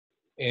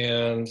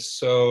And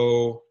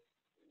so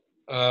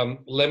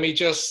let me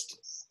just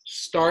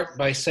start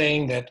by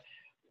saying that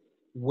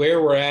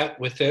where we're at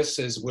with this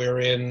is we're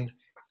in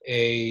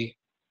a,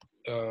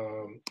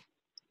 let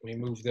me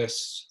move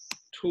this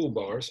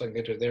toolbar so I can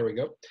get to it. There we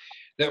go.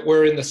 That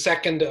we're in the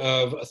second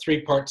of a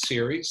three-part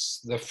series.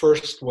 The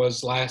first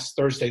was last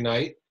Thursday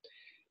night,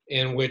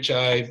 in which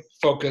I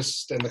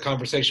focused, and the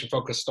conversation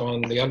focused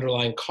on the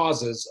underlying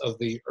causes of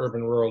the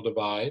urban-rural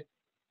divide.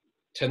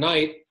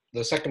 Tonight,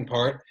 the second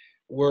part,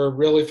 we're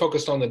really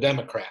focused on the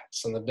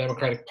Democrats and the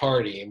Democratic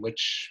Party, in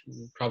which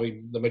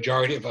probably the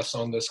majority of us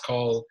on this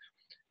call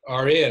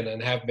are in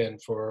and have been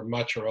for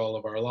much or all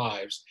of our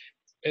lives,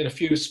 and a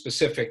few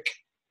specific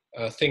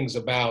things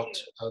about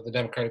the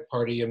Democratic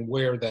Party and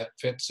where that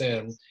fits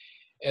in.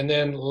 And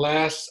then the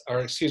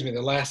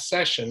last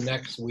session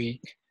next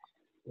week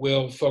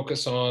will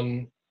focus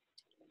on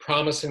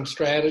promising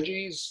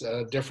strategies,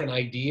 different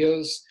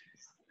ideas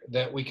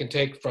that we can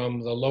take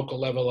from the local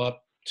level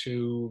up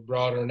to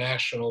broader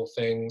national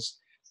things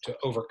to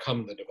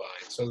overcome the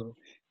divide. So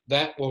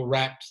that will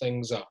wrap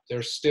things up.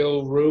 There's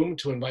still room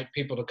to invite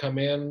people to come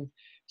in.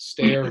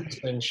 Stair has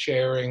been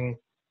sharing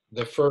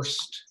the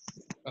first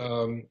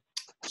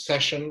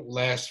session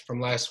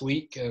from last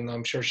week, and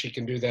I'm sure she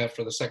can do that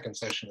for the second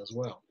session as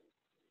well.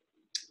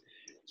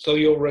 So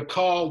you'll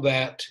recall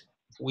that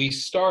we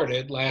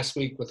started last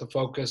week with a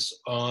focus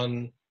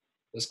on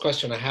this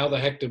question of how the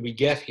heck did we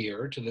get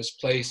here to this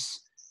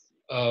place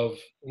of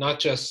not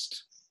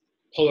just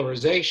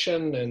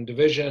polarization and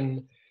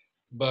division,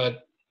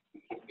 but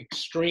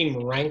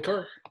extreme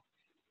rancor,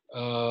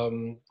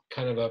 kind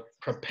of a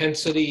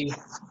propensity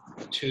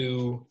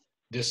to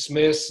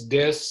dismiss,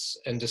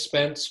 and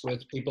dispense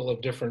with people of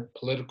different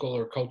political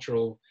or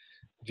cultural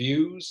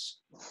views,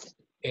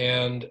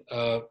 and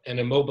an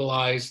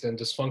immobilized and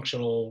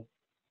dysfunctional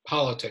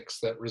politics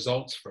that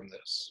results from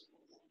this.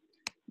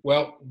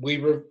 Well,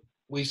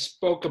 we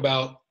spoke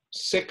about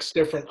 6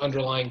 different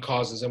underlying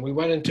causes, and we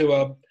went into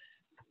a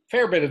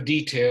fair bit of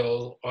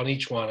detail on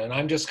each one, and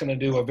I'm just going to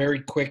do a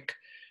very quick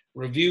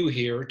review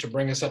here to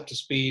bring us up to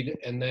speed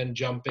and then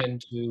jump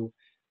into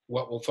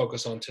what we'll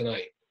focus on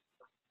tonight.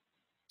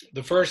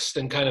 The first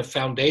and kind of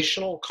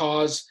foundational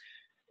cause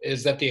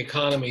is that the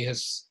economy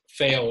has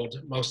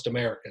failed most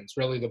Americans,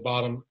 really the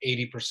bottom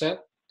 80%,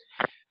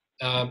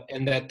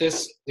 and that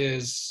this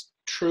is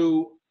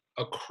true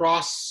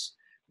across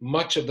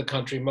much of the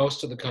country,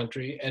 most of the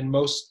country, and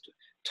most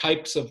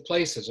types of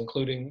places,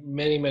 including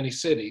many, many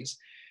cities.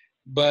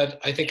 But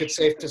I think it's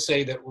safe to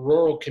say that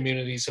rural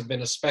communities have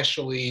been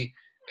especially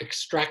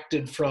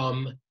extracted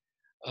from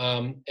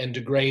and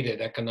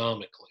degraded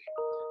economically.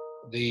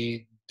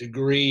 The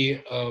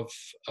degree of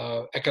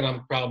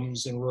economic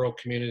problems in rural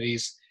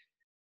communities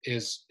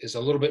is a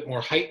little bit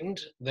more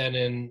heightened than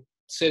in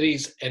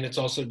cities, and it's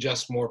also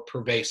just more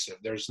pervasive.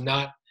 There's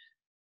not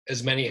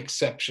as many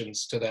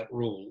exceptions to that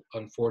rule,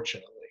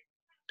 unfortunately.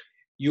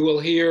 You will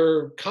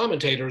hear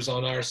commentators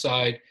on our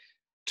side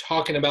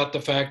talking about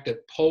the fact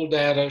that poll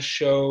data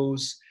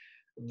shows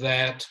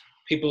that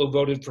people who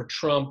voted for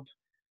Trump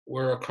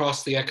were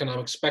across the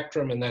economic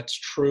spectrum, and that's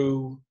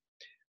true.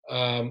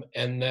 And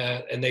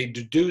they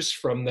deduce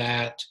from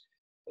that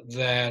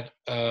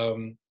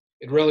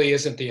it really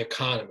isn't the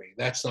economy.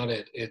 That's not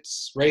it.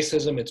 It's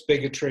racism, it's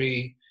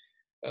bigotry,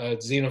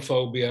 it's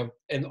xenophobia,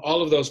 and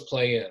all of those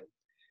play in.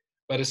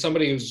 But as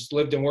somebody who's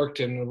lived and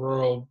worked in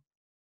rural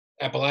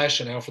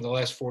Appalachia now for the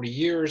last 40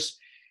 years,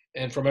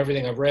 and from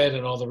everything I've read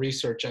and all the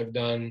research I've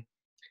done,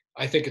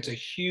 I think it's a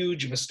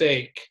huge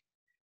mistake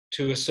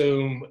to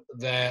assume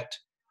that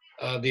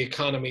the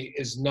economy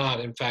is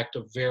not, in fact,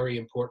 a very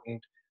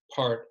important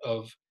part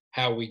of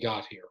how we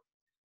got here.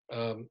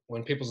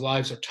 When people's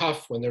lives are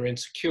tough, when they're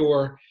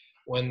insecure,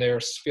 when they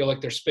feel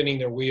like they're spinning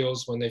their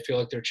wheels, when they feel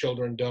like their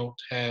children don't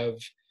have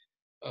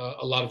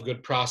a lot of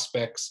good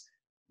prospects,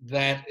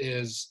 that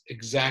is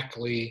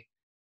exactly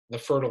the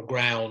fertile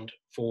ground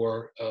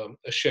for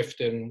a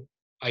shift in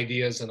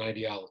ideas and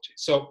ideology.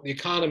 So the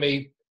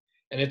economy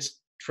and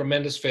its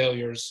tremendous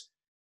failures,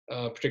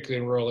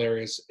 particularly in rural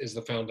areas, is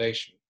the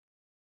foundation.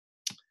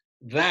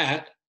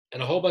 That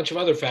and a whole bunch of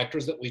other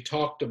factors that we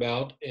talked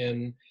about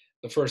in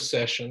the first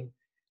session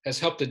has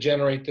helped to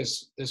generate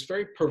this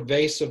very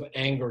pervasive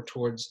anger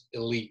towards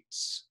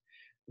elites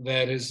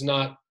that is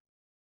not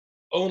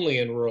only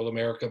in rural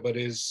America, but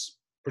is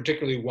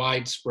particularly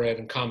widespread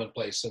and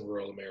commonplace in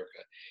rural America.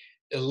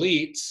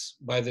 Elites,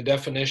 by the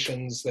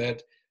definitions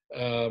that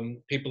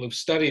people who've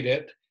studied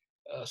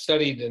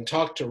and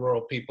talked to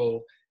rural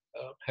people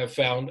have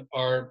found,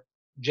 are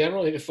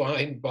generally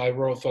defined by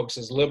rural folks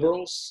as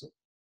liberals,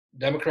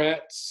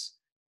 Democrats,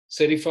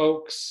 city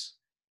folks,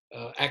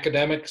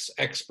 academics,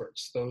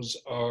 experts. Those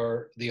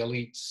are the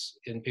elites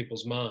in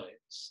people's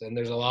minds. And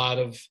there's a lot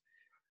of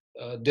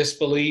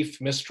disbelief,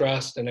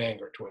 mistrust, and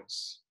anger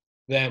towards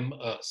them,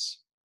 us.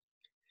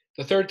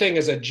 The third thing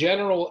is a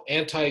general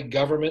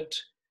anti-government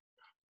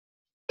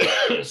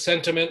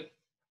sentiment,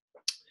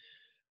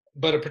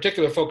 but a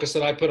particular focus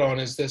that I put on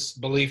is this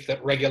belief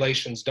that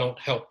regulations don't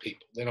help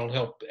people. They don't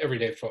help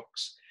everyday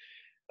folks.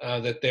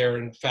 that they're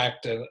in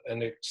fact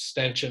an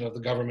extension of the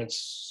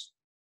government's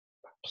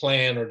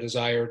plan or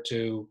desire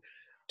to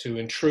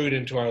intrude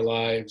into our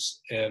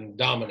lives and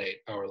dominate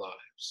our lives.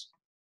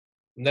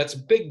 And that's a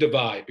big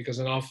divide, because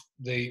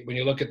when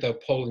you look at the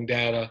polling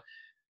data,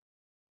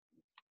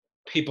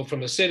 people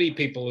from the city,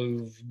 people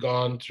who've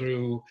gone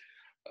through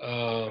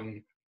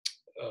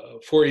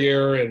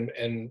 4-year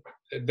and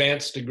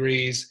advanced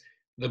degrees,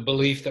 the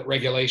belief that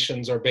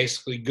regulations are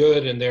basically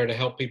good and there to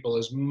help people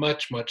is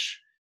much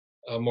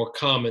more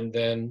common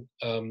than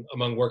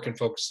among working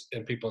folks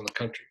and people in the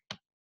country.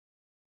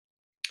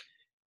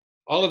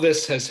 All of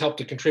this has helped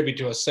to contribute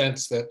to a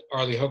sense that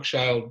Arlie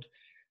Hochschild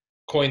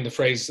coined the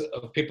phrase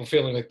of people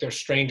feeling like they're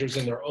strangers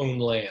in their own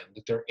land,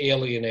 that they're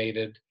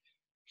alienated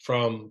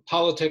from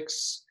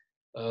politics,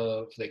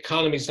 the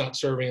economy's not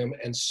serving them,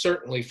 and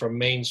certainly from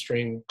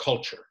mainstream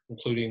culture,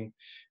 including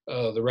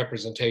the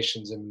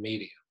representations in the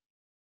media.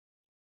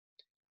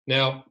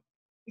 Now,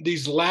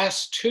 these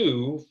last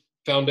two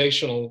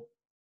foundational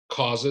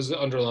causes,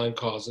 underlying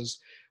causes,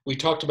 we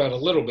talked about a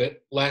little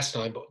bit last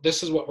time, but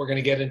this is what we're going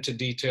to get into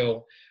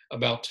detail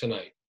about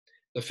tonight.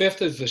 The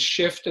fifth is the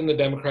shift in the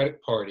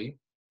Democratic Party,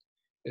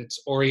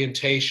 its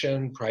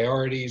orientation,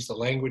 priorities, the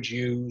language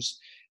used,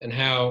 and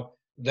how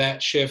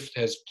that shift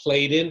has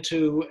played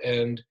into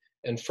and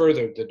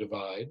furthered the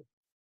divide.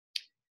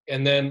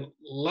 And then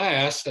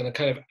last, and a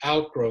kind of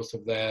outgrowth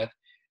of that,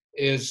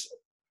 is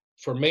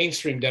for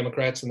mainstream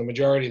Democrats and the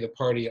majority of the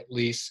party at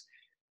least,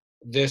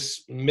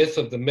 this myth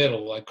of the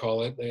middle, I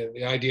call it,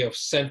 the idea of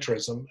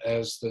centrism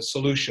as the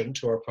solution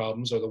to our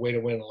problems or the way to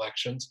win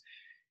elections,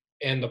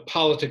 and the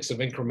politics of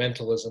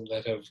incrementalism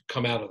that have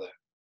come out of that.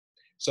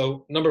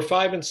 So number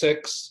 5 and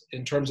 6,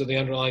 in terms of the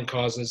underlying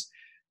causes,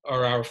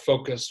 are our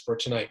focus for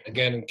tonight.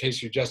 Again, in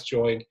case you just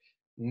joined,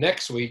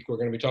 next week we're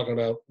going to be talking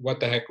about what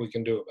the heck we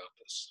can do about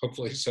this.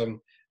 Hopefully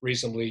some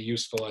reasonably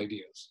useful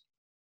ideas.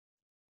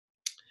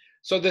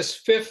 So this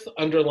fifth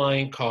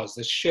underlying cause,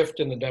 this shift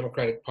in the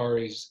Democratic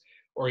Party's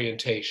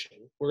orientation,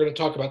 we're going to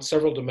talk about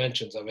several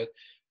dimensions of it.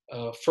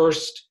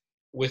 First,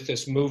 with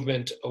this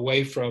movement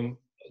away from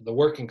the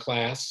working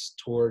class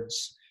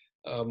towards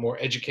more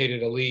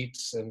educated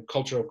elites and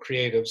cultural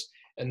creatives,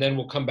 and then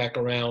we'll come back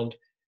around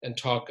and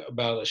talk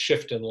about a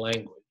shift in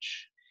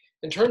language.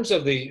 In terms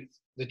of the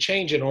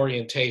change in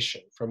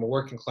orientation from a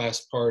working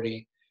class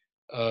party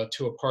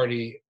to a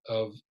party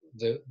of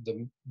the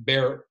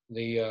better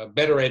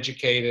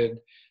educated,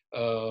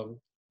 the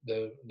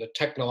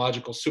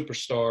technological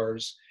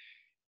superstars,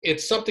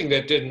 it's something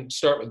that didn't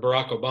start with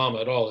Barack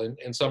Obama at all.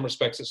 In some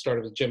respects, it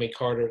started with Jimmy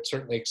Carter. It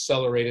certainly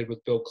accelerated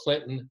with Bill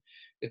Clinton.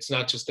 It's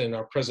not just in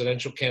our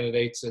presidential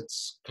candidates,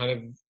 it's kind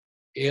of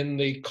in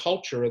the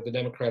culture of the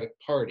Democratic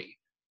Party.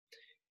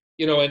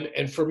 You know,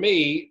 and for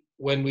me,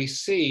 when we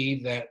see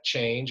that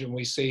change and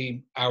we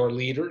see our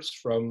leaders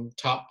from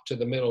top to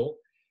the middle,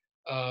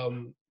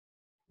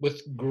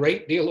 with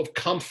great deal of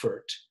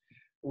comfort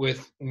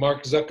with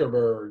Mark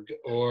Zuckerberg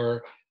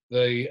or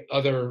the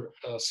other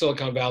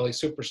Silicon Valley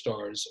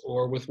superstars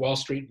or with Wall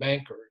Street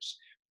bankers,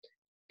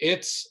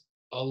 it's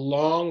a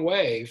long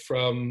way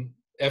from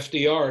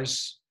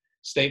FDR's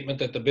statement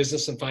that the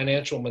business and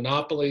financial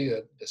monopoly,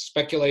 the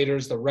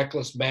speculators, the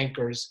reckless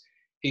bankers,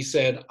 he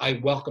said, I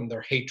welcome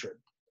their hatred,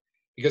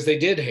 because they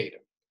did hate him.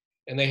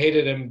 And they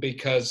hated him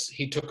because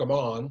he took them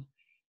on,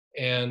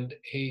 and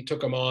he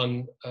took them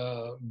on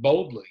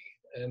boldly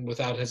and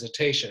without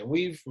hesitation.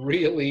 We've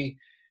really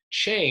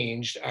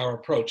changed our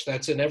approach.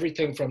 That's in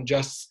everything from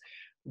just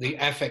the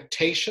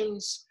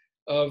affectations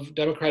of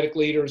Democratic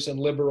leaders and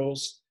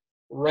liberals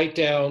right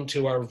down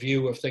to our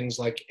view of things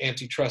like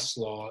antitrust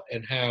law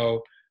and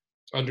how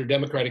under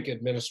Democratic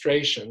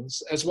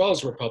administrations, as well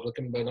as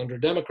Republican, but under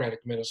Democratic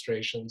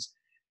administrations,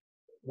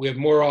 we have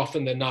more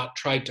often than not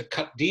tried to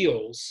cut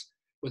deals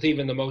with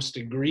even the most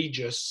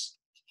egregious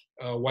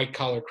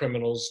white-collar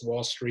criminals,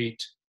 Wall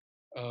Street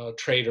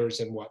traders,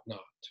 and whatnot.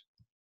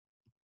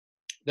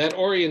 That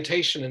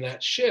orientation and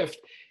that shift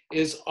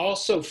is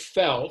also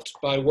felt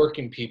by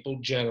working people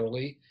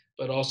generally,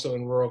 but also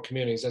in rural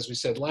communities, as we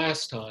said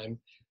last time,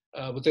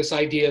 with this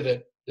idea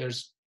that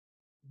there's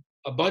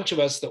a bunch of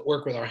us that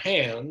work with our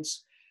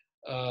hands,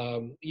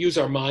 use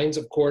our minds,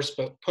 of course,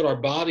 but put our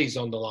bodies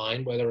on the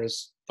line, whether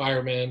as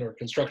firemen or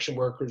construction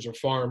workers or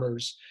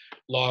farmers,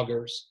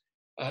 loggers.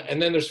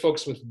 And then there's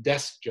folks with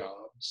desk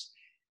jobs,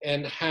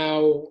 and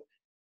how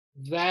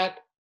that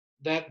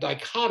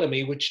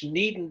dichotomy, which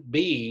needn't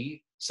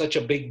be such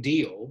a big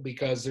deal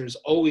because there's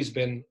always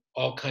been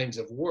all kinds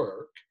of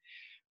work,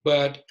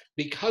 but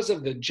because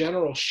of the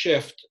general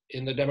shift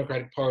in the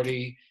Democratic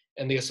Party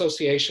and the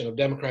association of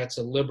Democrats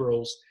and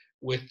liberals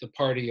with the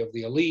party of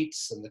the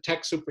elites and the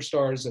tech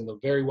superstars and the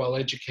very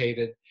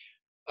well-educated,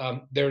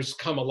 there's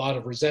come a lot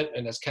of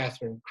resentment, as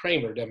Catherine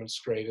Kramer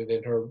demonstrated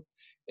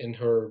in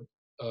her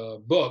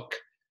book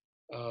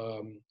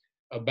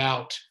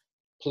about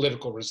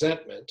political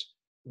resentment,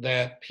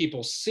 that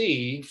people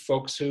see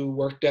folks who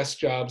work desk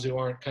jobs who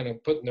aren't kind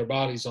of putting their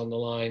bodies on the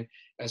line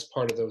as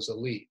part of those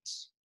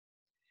elites.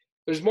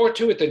 There's more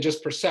to it than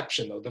just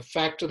perception, though. The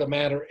fact of the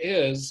matter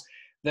is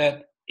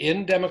that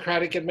in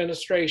Democratic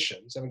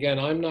administrations, and again,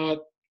 I'm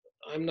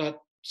not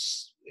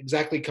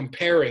exactly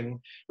comparing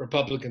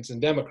Republicans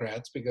and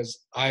Democrats,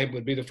 because I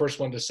would be the first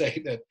one to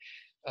say that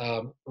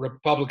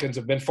Republicans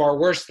have been far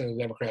worse than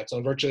the Democrats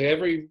on virtually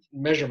every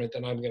measurement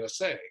that I'm going to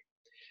say.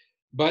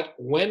 But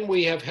when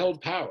we have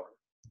held power,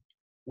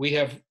 we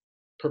have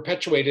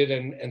perpetuated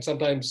and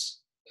sometimes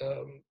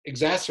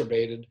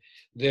exacerbated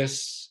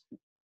this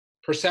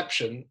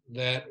perception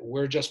that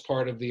we're just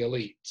part of the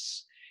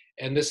elites.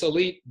 And this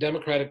elite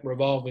Democratic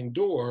revolving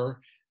door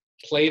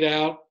played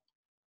out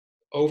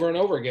over and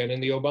over again in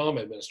the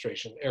Obama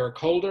administration. Eric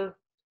Holder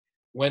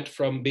went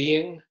from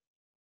being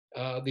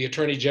the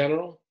Attorney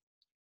General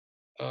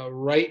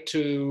right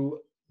to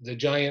the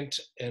giant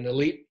and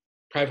elite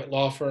private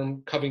law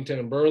firm Covington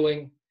and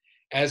Burling,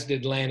 as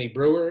did Lanny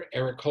Breuer.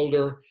 Eric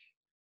Holder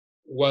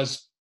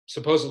was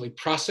supposedly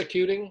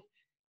prosecuting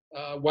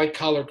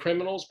white-collar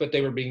criminals, but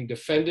they were being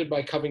defended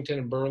by Covington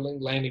and Burling.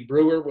 Lanny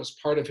Breuer was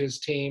part of his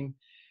team.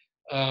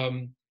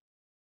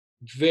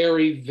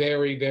 Very,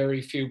 very,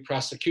 very few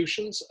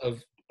prosecutions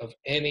of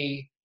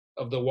any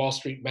of the Wall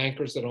Street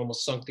bankers that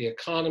almost sunk the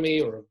economy,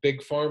 or of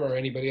Big Pharma or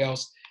anybody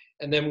else.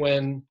 And then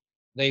when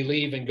they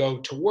leave and go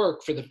to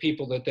work for the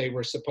people that they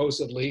were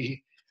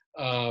supposedly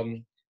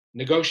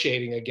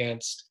negotiating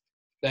against,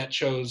 that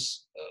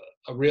shows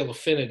a real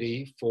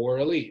affinity for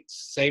elites.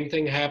 Same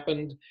thing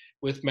happened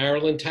with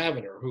Marilyn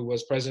Tavenner, who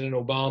was President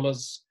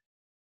Obama's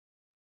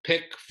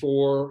pick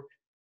for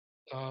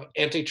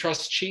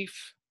antitrust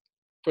chief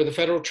for the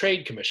Federal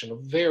Trade Commission, a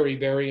very,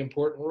 very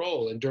important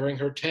role. And during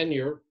her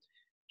tenure,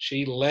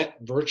 she let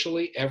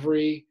virtually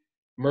every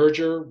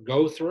merger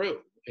go through,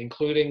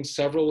 including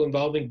several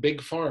involving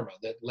Big Pharma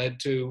that led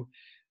to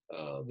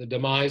the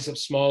demise of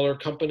smaller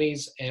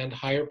companies and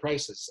higher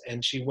prices.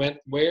 And she went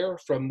where?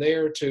 From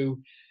there to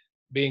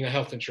being a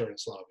health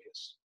insurance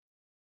lobbyist.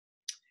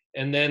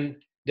 And then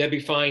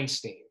Debbie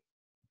Feinstein,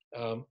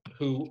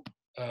 who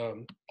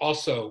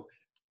also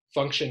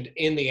functioned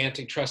in the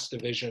antitrust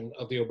division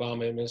of the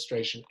Obama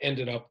administration,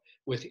 ended up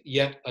with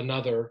yet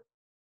another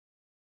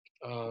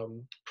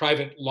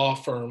private law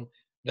firm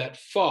that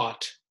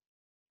fought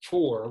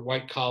for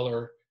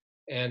white-collar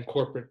and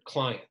corporate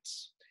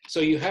clients. So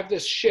you have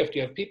this shift.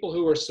 You have people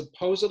who are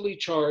supposedly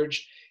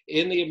charged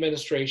in the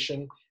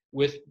administration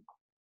with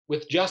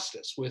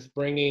justice, with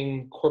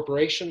bringing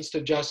corporations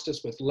to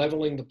justice, with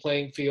leveling the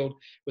playing field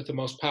with the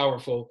most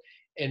powerful.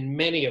 And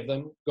many of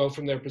them go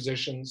from their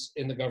positions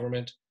in the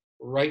government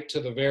right to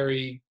the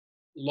very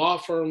law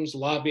firms,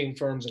 lobbying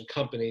firms, and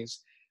companies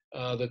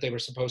that they were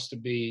supposed to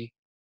be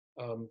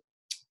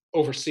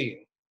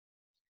overseeing.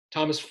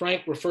 Thomas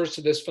Frank refers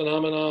to this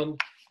phenomenon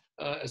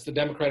as the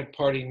Democratic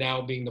Party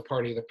now being the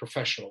party of the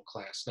professional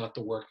class, not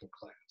the working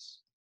class.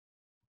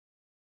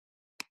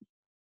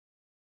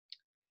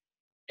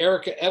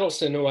 Erica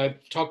Edelson, who I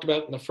talked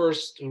about in the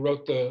first, who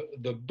wrote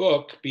the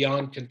book,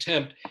 Beyond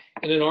Contempt,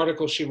 in an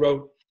article she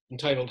wrote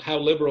entitled How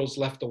Liberals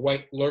Left the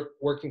White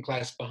Working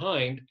Class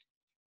Behind,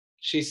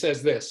 she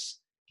says this: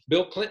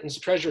 Bill Clinton's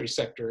Treasury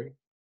Secretary,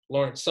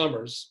 Lawrence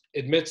Summers,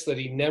 admits that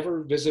he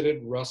never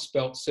visited Rust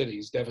Belt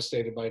cities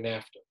devastated by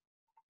NAFTA.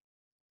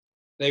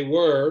 They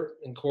were,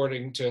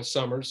 according to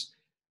Summers,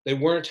 they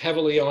weren't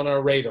heavily on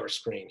our radar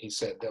screen, he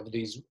said, of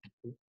these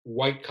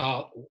working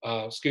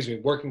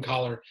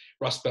collar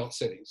Rust Belt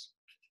cities,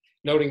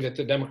 noting that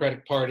the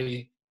Democratic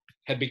Party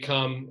had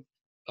become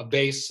a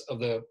base of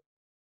the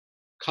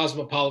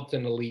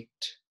cosmopolitan elite.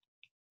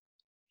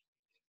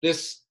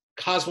 This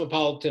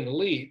cosmopolitan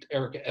elite,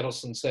 Erica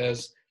Edelson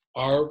says,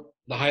 are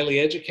the highly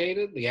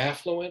educated, the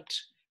affluent,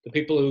 the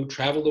people who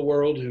travel the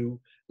world, who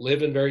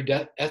live in very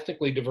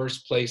ethnically diverse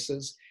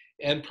places,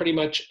 and pretty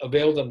much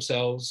avail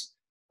themselves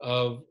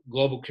of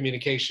global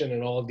communication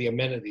and all of the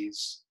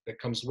amenities that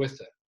comes with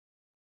it.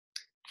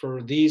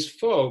 For these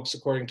folks,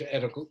 according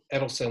to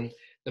Edelson,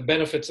 the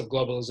benefits of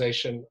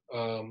globalization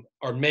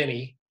are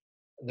many,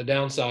 and the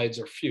downsides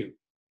are few.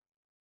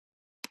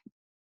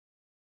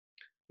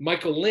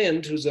 Michael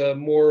Lind, who's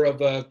more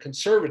of a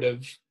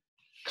conservative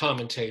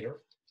commentator,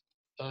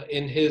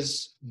 in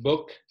his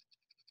book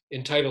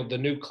entitled The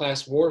New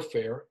Class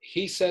Warfare,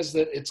 he says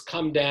that it's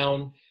come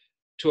down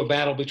to a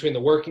battle between the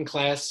working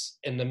class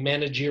and the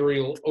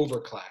managerial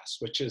overclass,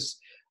 which is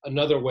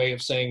another way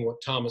of saying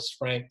what Thomas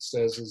Frank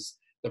says is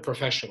the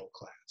professional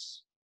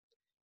class.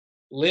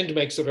 Lind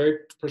makes a very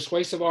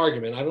persuasive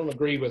argument. I don't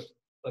agree with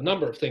a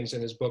number of things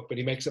in his book, but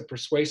he makes a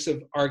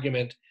persuasive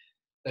argument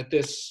that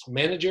this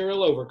managerial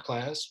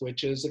overclass,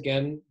 which is,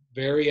 again,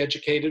 very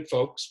educated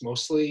folks,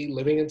 mostly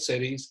living in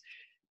cities,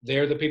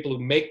 they're the people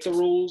who make the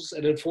rules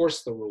and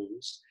enforce the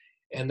rules,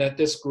 and that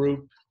this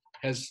group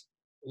has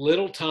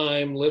little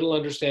time, little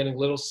understanding,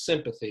 little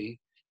sympathy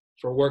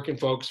for working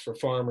folks, for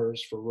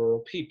farmers, for rural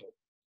people.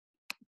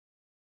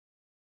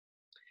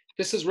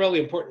 This is really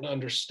important to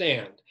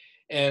understand.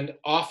 And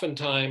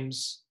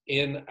oftentimes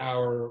in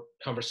our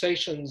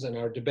conversations and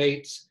our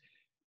debates,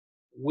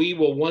 we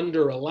will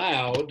wonder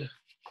aloud,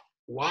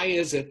 why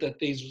is it that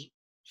these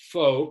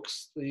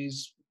folks,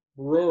 these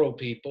rural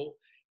people,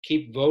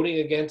 keep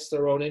voting against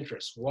their own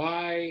interests?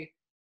 Why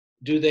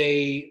Do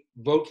they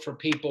vote for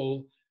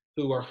people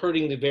who are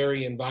hurting the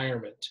very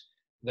environment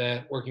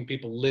that working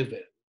people live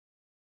in,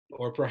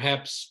 or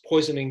perhaps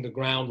poisoning the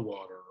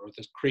groundwater or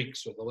the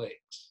creeks or the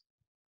lakes?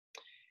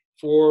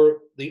 For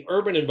the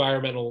urban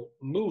environmental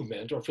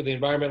movement, or for the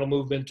environmental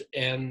movement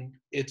and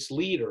its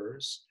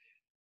leaders,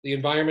 the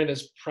environment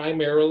is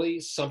primarily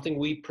something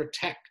we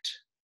protect,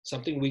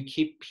 something we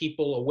keep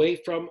people away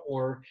from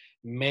or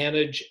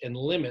manage and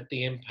limit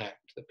the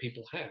impact that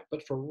people have.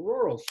 But for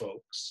rural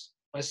folks,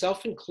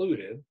 myself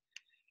included,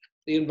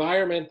 the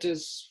environment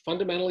is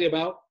fundamentally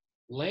about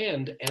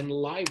land and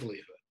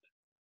livelihood.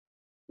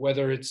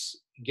 Whether it's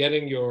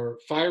getting your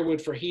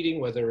firewood for heating,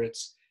 whether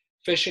it's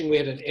fishing. We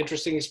had an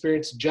interesting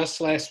experience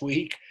just last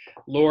week.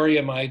 Lori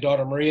and my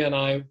daughter Maria and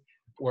I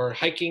were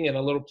hiking in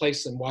a little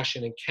place in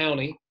Washington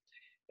County,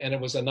 and it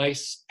was a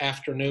nice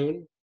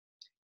afternoon.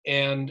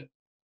 And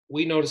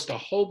we noticed a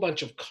whole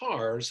bunch of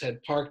cars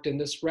had parked in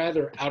this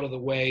rather out of the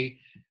way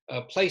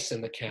place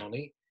in the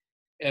county,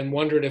 and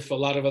wondered if a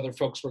lot of other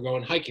folks were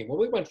going hiking. Well,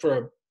 we went for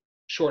a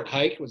short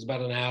hike. It was about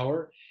an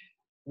hour.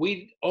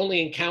 We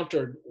only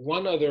encountered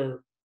one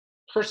other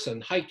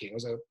person hiking. It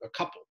was a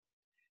couple.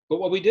 But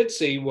what we did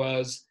see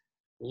was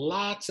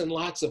lots and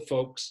lots of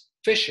folks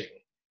fishing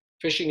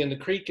in the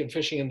creek and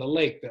fishing in the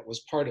lake that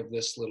was part of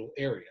this little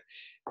area.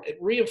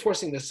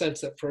 Reinforcing the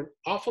sense that for an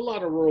awful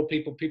lot of rural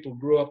people, people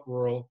grew up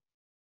rural,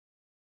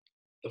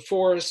 the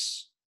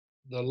forests,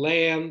 the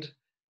land,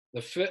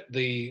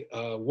 the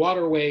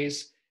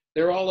waterways,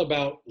 they're all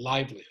about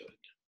livelihood.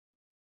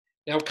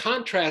 Now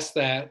contrast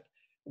that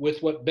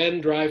with what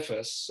Ben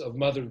Dreyfuss of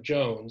Mother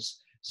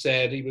Jones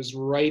said. He was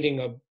writing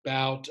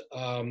about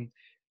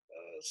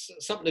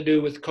something to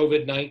do with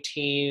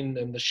COVID-19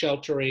 and the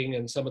sheltering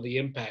and some of the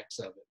impacts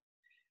of it.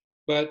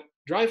 But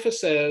Dreyfuss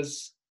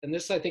says, and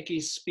this I think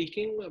he's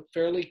speaking a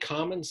fairly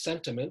common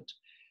sentiment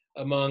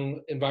among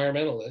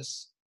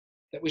environmentalists,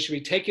 that we should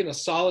be taking a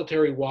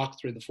solitary walk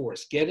through the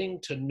forest, getting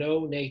to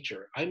know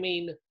nature. I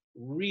mean,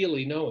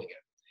 really knowing it.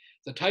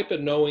 The type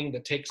of knowing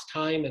that takes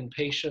time and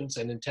patience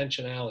and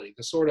intentionality,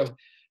 the sort of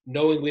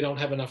knowing we don't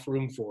have enough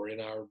room for in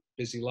our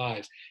busy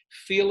lives.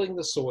 Feeling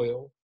the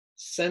soil,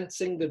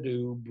 sensing the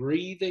dew,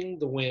 breathing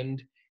the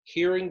wind,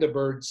 hearing the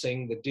birds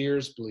sing, the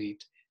deers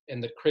bleat,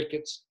 and the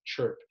crickets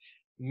chirp.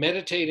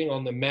 Meditating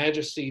on the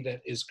majesty that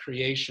is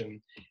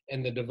creation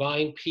and the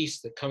divine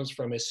peace that comes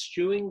from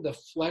eschewing the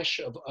flesh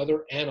of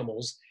other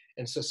animals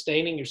and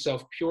sustaining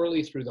yourself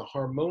purely through the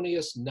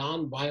harmonious,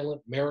 nonviolent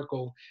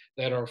miracle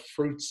that are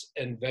fruits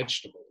and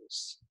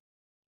vegetables,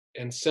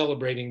 and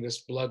celebrating this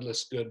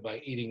bloodless good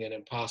by eating an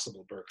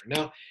Impossible Burger.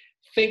 Now,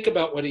 think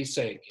about what he's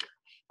saying here.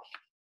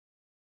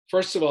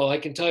 First of all, I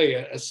can tell you,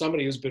 as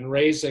somebody who's been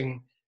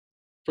raising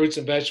fruits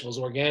and vegetables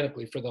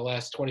organically for the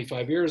last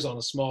 25 years on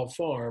a small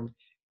farm,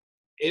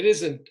 it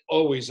isn't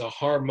always a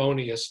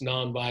harmonious,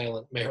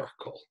 nonviolent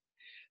miracle.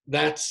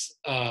 That's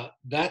a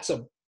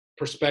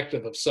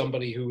perspective of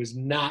somebody who is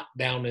not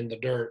down in the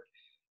dirt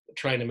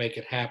trying to make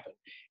it happen.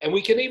 And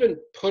we can even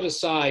put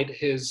aside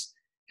his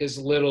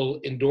little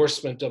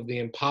endorsement of the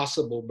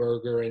Impossible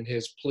Burger and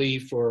his plea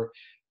for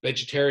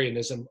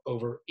vegetarianism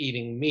over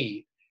eating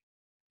meat,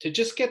 to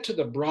just get to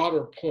the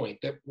broader point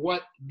that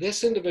what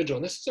this individual,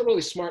 and this is a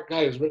really smart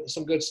guy who's written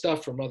some good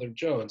stuff for Mother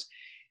Jones,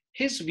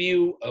 his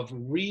view of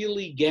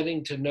really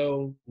getting to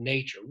know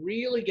nature,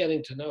 really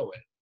getting to know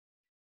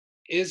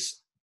it,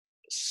 is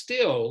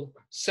still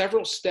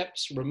several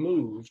steps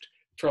removed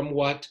from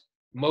what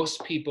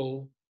most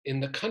people in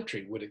the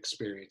country would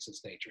experience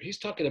as nature. He's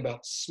talking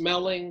about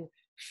smelling,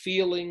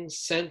 feeling,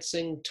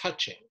 sensing,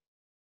 touching.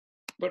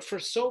 But for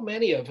so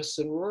many of us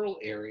in rural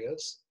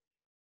areas,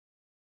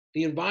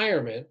 the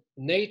environment,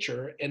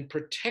 nature, and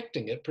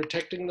protecting it,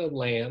 protecting the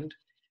land,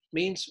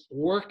 means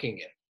working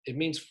it. It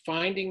means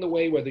finding the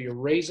way, whether you're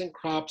raising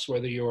crops,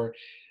 whether you're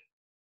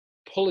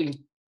pulling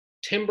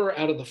timber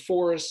out of the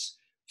forests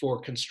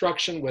for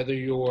construction, whether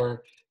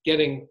you're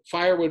getting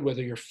firewood,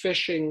 whether you're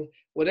fishing,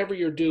 whatever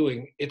you're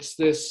doing, it's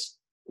this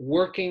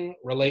working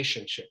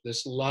relationship,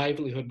 this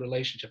livelihood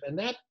relationship. And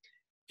that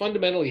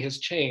fundamentally has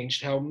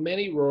changed how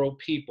many rural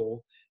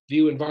people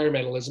view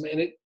environmentalism.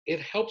 And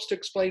it helps to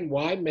explain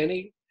why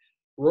many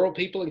rural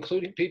people,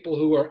 including people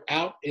who are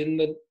out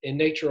in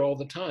nature all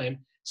the time,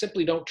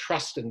 simply don't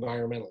trust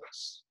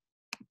environmentalists.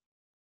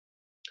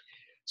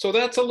 So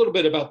that's a little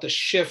bit about the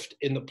shift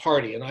in the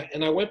party.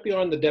 And I went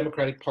beyond the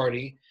Democratic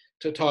Party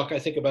to talk, I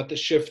think, about the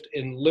shift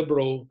in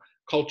liberal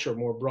culture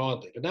more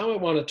broadly. But now I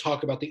want to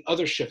talk about the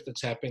other shift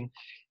that's happening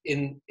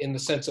in the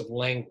sense of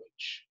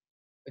language.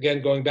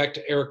 Again, going back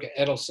to Erica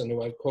Edelson,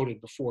 who I've quoted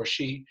before,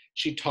 she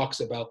talks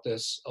about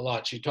this a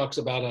lot. She talks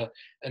about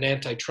an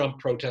anti-Trump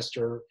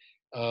protester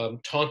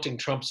taunting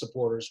Trump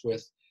supporters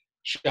with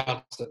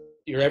shots that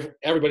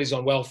everybody's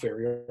on welfare,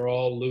 you're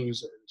all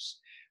losers.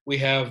 We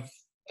have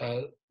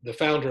the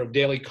founder of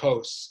Daily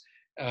Kos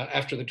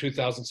after the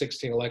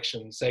 2016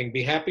 election saying,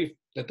 be happy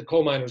that the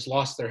coal miners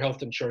lost their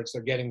health insurance,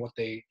 they're getting what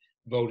they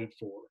voted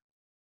for.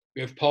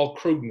 We have Paul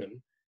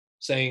Krugman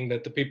saying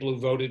that the people who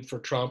voted for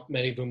Trump,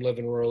 many of whom live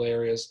in rural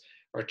areas,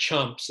 are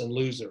chumps and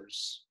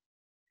losers.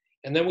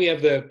 And then we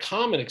have the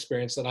common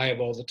experience that I have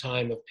all the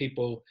time of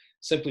people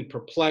simply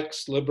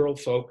perplexed liberal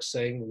folks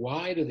saying,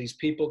 why do these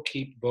people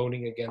keep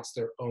voting against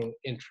their own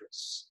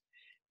interests?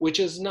 Which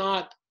is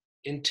not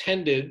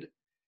intended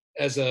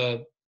as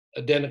a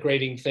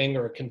denigrating thing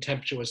or a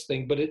contemptuous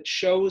thing, but it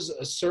shows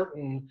a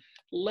certain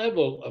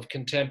level of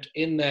contempt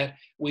in that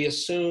we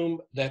assume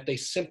that they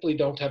simply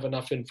don't have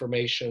enough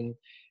information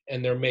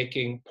and they're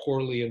making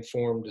poorly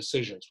informed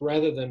decisions,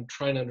 rather than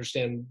trying to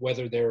understand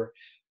whether their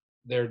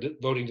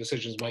voting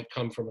decisions might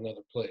come from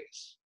another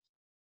place.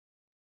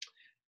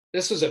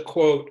 This is a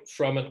quote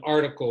from an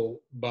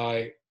article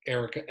by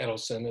Erica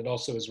Edelson. It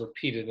also is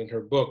repeated in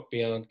her book,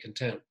 Beyond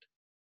Contempt.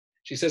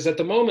 She says, at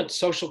the moment,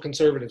 social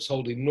conservatives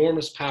hold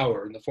enormous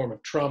power in the form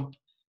of Trump,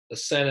 the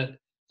Senate,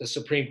 the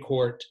Supreme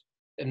Court,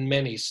 and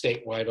many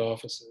statewide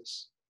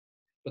offices.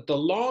 But the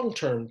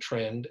long-term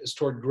trend is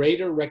toward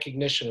greater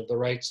recognition of the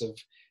rights of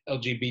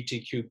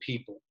LGBTQ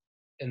people,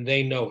 and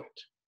they know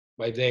it.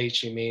 By they,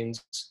 she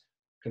means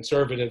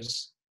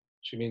conservatives.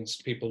 She means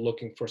people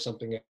looking for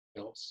something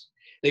else.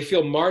 They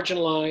feel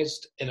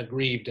marginalized and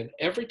aggrieved, and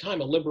every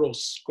time a liberal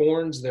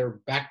scorns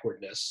their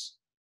backwardness,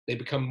 they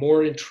become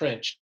more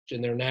entrenched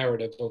in their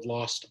narrative of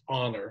lost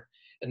honor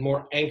and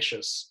more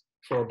anxious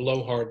for a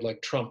blowhard like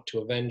Trump to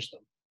avenge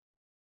them.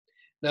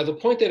 Now, the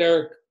point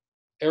that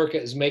Erica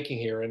is making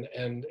here, and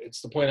it's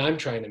the point I'm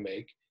trying to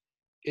make,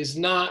 is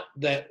not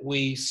that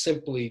we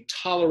simply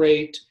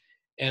tolerate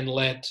and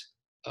let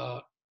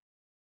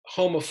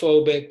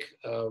homophobic,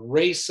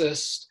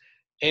 racist,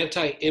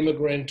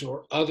 anti-immigrant,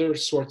 or other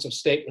sorts of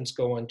statements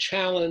go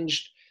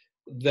unchallenged,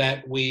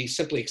 that we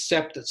simply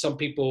accept that some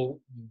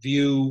people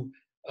view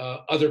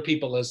other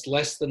people as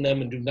less than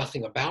them and do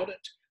nothing about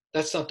it.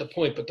 That's not the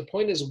point. But the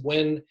point is,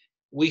 when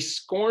we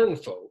scorn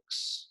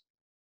folks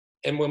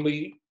and when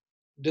we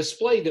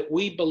display that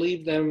we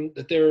believe them,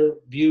 that their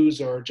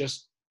views are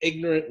just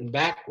ignorant and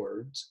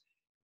backwards,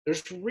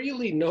 there's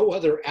really no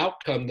other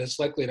outcome that's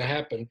likely to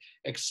happen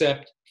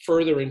except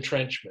further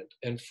entrenchment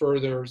and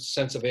further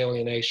sense of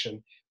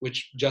alienation,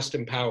 which just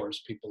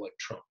empowers people like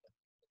Trump.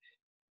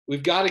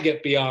 We've got to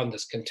get beyond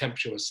this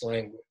contemptuous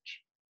language.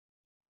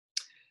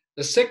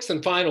 The sixth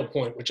and final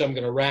point, which I'm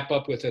going to wrap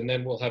up with, and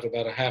then we'll have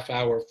about a half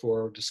hour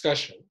for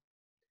discussion,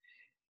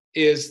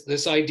 is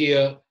this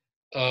idea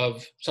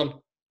of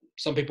some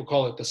people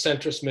call it the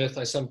centrist myth.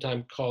 I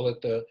sometimes call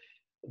it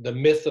the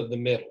myth of the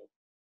middle.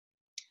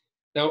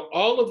 Now,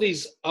 all of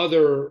these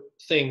other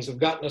things have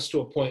gotten us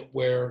to a point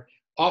where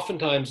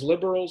oftentimes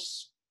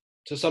liberals,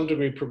 to some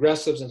degree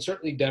progressives, and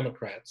certainly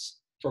Democrats,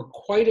 for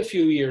quite a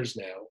few years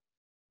now,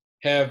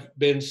 have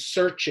been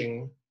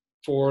searching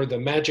for the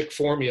magic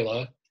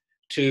formula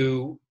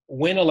to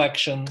win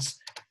elections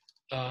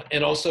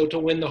and also to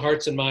win the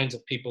hearts and minds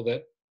of people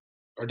that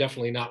are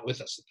definitely not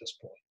with us at this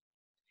point.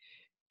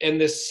 And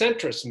this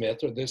centrist myth,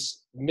 or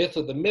this myth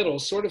of the middle,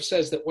 sort of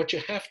says that what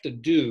you have to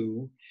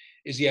do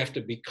is you have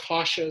to be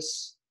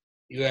cautious,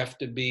 you have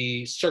to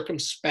be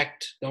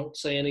circumspect, don't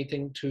say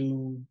anything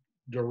too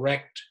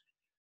direct.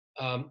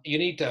 You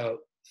need to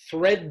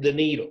thread the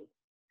needle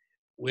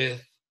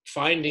with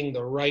finding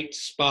the right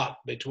spot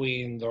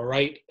between the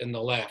right and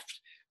the left,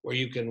 where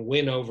you can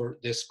win over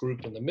this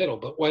group in the middle.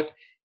 But what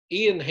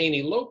Ian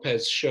Haney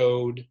Lopez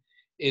showed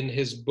in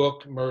his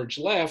book, Merge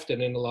Left,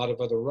 and in a lot of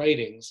other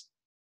writings,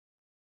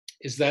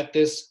 is that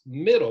this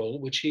middle,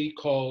 which he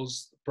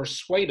calls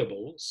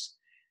persuadables,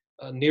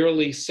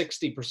 nearly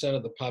 60%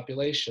 of the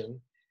population,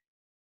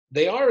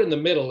 they are in the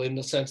middle in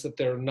the sense that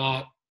they're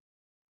not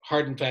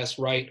hard and fast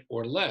right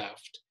or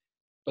left,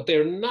 but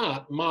they're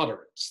not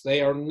moderates.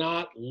 They are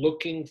not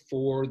looking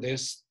for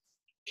this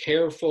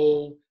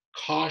careful,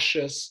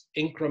 cautious,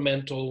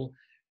 incremental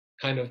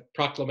kind of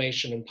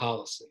proclamation and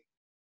policy.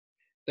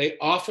 They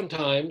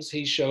oftentimes,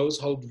 he shows,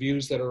 hold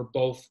views that are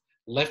both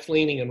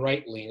left-leaning and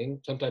right-leaning,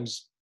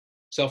 sometimes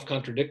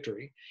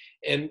self-contradictory.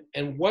 And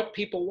what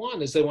people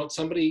want is they want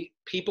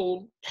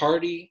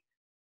party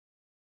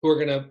who are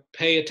going to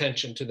pay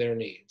attention to their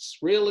needs,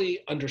 really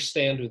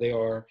understand who they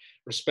are,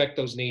 respect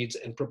those needs,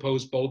 and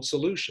propose bold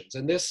solutions.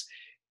 And this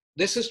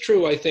is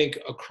true, I think,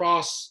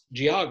 across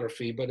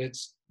geography, but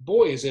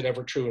boy, is it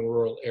ever true in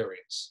rural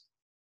areas.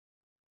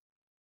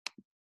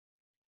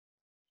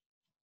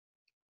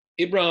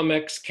 Ibram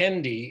X.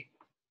 Kendi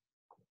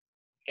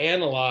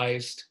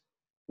analyzed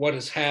what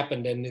has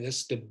happened in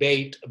this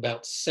debate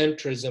about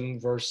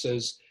centrism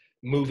versus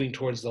moving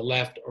towards the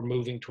left or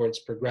moving towards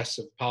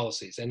progressive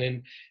policies. And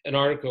in an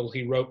article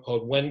he wrote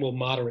called "When Will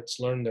Moderates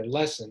Learn Their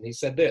Lesson?" he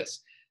said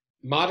this: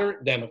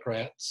 moderate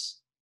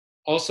Democrats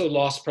also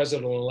lost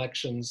presidential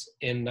elections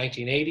in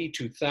 1980,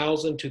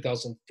 2000,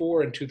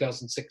 2004, and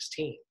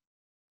 2016.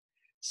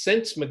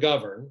 Since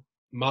McGovern,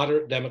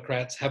 moderate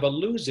Democrats have a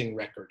losing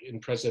record in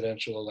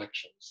presidential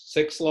elections,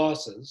 6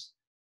 losses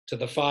to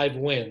the 5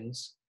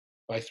 wins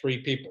by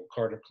 3 people,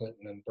 Carter,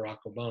 Clinton, and Barack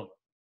Obama.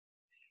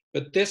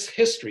 But this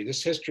history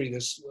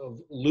of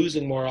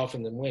losing more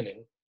often than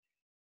winning,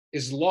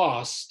 is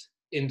lost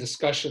in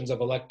discussions of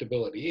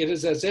electability. It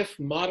is as if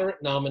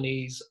moderate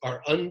nominees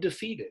are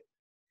undefeated.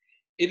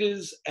 It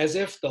is as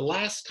if the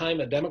last time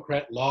a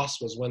Democrat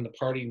lost was when the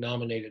party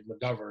nominated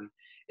McGovern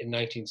in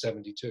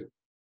 1972.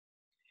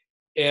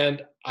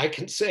 And I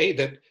can say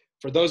that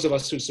for those of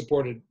us who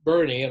supported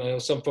Bernie, and I know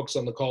some folks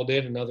on the call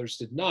did and others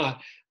did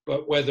not,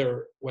 but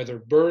whether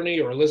Bernie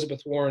or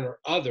Elizabeth Warren or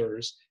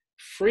others,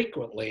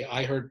 frequently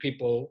I heard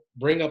people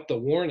bring up the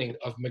warning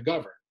of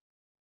McGovern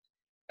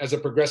as a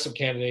progressive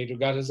candidate who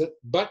got his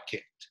butt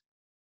kicked.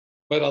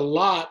 But a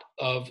lot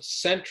of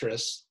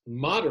centrist,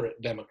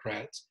 moderate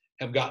Democrats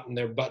have gotten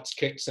their butts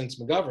kicked since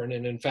McGovern.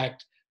 And in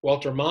fact,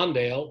 Walter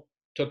Mondale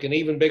took an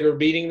even bigger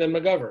beating than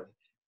McGovern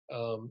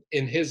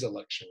in his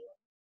election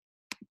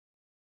run.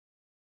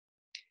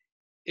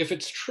 If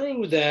it's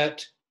true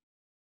that,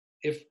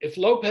 if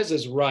Lopez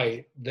is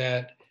right,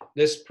 that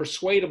this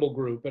persuadable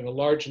group, and a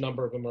large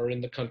number of them are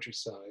in the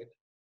countryside,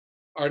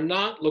 are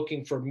not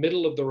looking for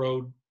middle of the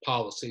road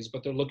policies,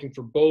 but they're looking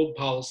for bold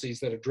policies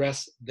that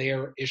address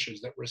their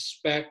issues, that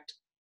respect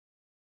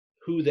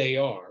who they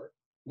are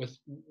with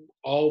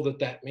all that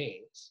that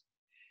means.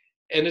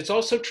 And it's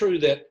also true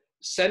that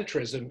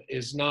centrism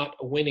is not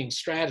a winning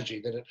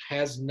strategy, that it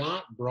has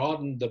not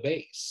broadened the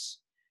base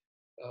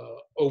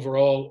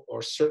overall,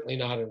 or certainly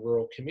not in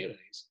rural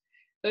communities.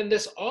 Then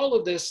all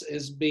of this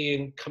is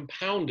being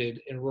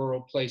compounded in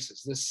rural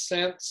places. This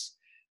sense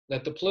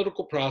that the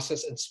political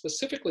process, and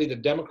specifically the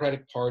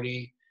Democratic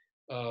Party,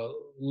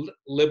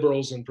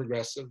 liberals and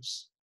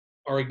progressives,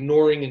 are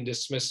ignoring and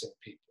dismissing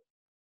people.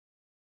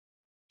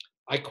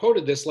 I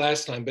quoted this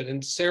last time, but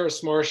in Sarah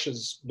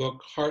Smarsh's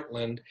book,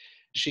 Heartland,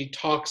 she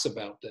talks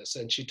about this.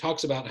 And she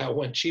talks about how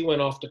when she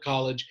went off to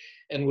college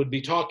and would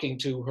be talking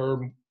to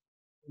her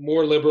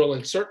more liberal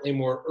and certainly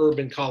more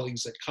urban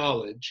colleagues at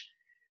college,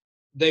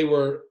 they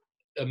were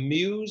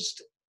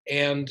amused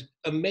and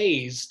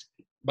amazed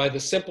by the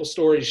simple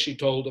stories she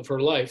told of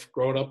her life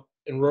growing up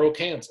in rural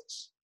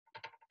Kansas.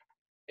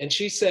 And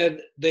she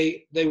said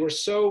they were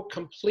so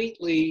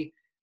completely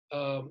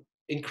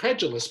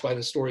incredulous by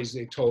the stories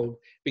they told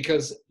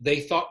because they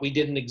thought we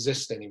didn't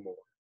exist anymore.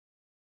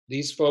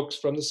 These folks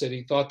from the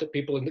city thought that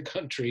people in the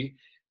country,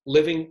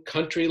 living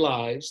country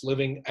lives,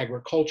 living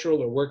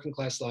agricultural or working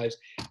class lives,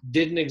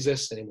 didn't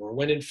exist anymore,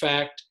 when in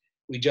fact,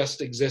 we just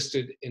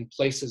existed in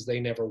places they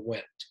never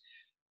went.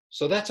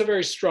 So that's a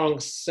very strong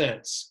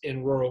sense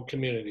in rural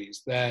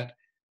communities that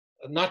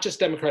not just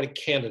Democratic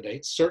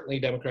candidates, certainly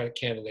Democratic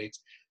candidates,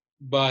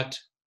 but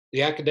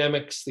the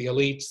academics, the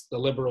elites, the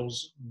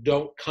liberals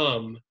don't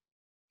come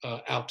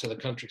out to the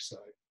countryside.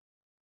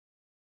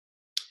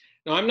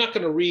 Now, I'm not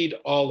going to read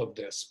all of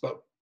this,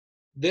 but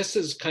this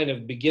is kind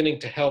of beginning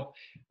to help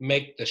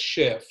make the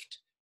shift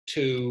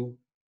to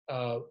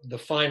the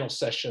final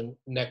session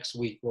next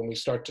week when we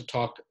start to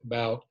talk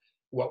about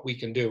what we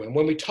can do. And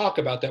when we talk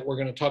about that, we're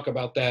going to talk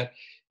about that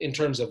in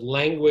terms of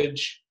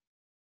language,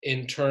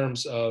 in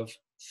terms of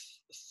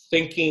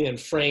thinking and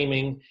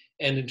framing,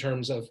 and in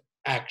terms of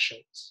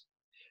actions.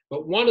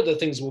 But one of the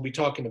things we'll be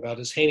talking about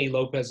is Haney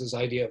Lopez's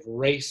idea of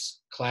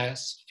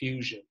race-class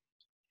fusion.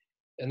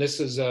 And this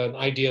is an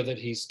idea that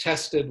he's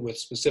tested with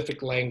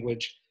specific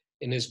language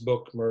in his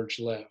book, Merge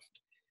Left.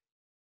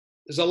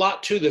 There's a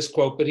lot to this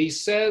quote, but he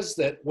says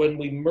that when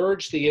we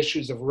merge the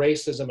issues of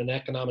racism and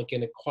economic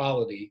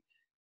inequality,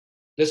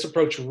 this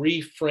approach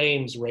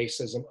reframes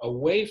racism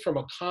away from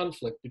a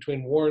conflict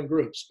between warring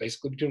groups,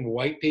 basically between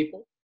white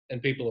people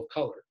and people of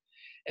color,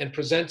 and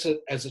presents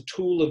it as a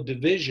tool of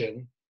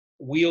division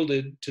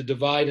wielded to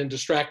divide and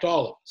distract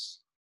all of us,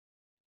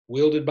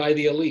 wielded by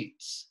the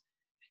elites.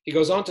 He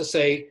goes on to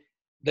say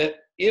that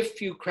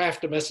if you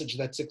craft a message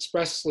that's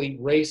expressly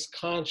race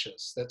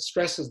conscious, that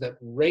stresses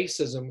that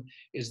racism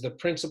is the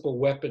principal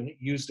weapon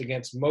used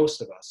against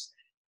most of us,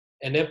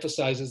 and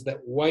emphasizes that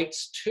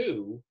whites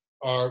too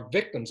are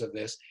victims of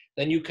this,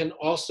 then you can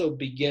also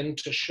begin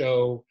to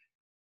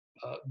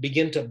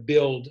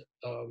build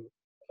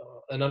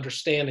an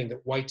understanding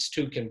that whites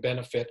too can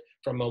benefit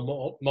from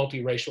a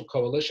multiracial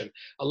coalition.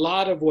 A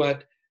lot of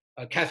what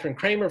Catherine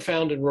Kramer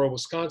found in rural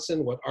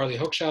Wisconsin, what Arlie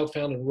Hochschild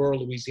found in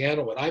rural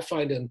Louisiana, what I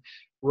find in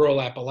rural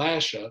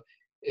Appalachia,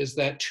 is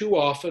that too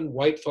often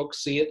white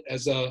folks see it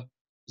as a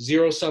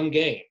zero-sum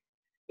game.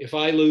 If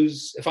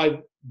I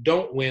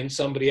don't win,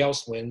 somebody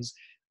else wins.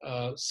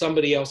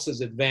 Somebody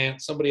else's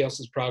advance, somebody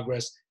else's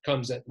progress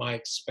comes at my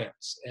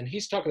expense. And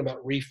he's talking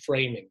about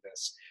reframing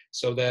this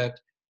so that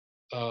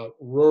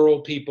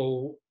rural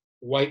people,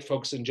 white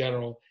folks in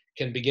general,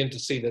 can begin to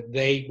see that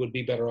they would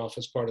be better off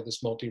as part of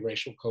this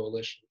multiracial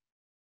coalition.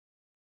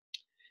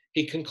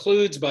 He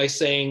concludes by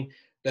saying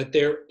that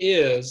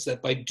that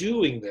by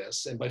doing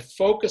this and by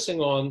focusing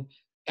on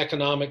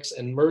economics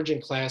and merging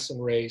class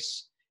and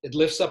race, it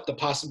lifts up the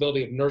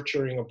possibility of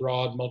nurturing a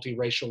broad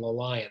multiracial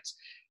alliance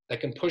that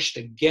can push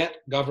to get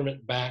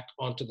government back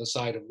onto the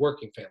side of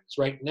working families.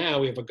 Right now,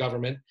 we have a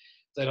government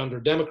that under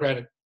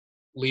Democratic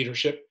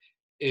leadership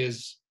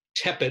is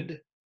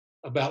tepid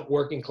about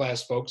working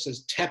class folks,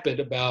 is tepid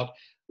about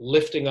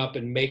lifting up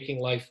and making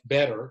life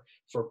better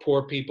for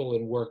poor people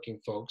and working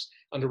folks.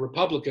 Under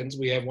Republicans,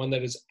 we have one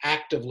that is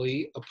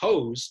actively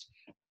opposed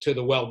to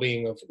the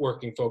well-being of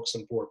working folks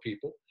and poor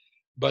people.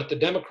 But the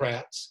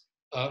Democrats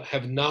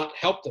have not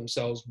helped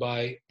themselves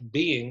by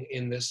being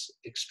in this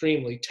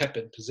extremely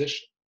tepid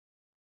position.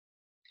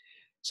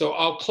 So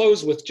I'll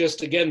close with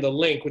just, again, the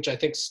link, which I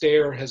think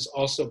Stair has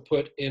also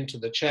put into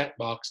the chat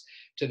box,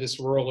 to this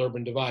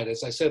rural-urban divide.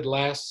 As I said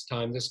last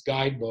time, this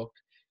guidebook,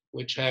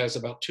 which has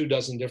about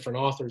 24 different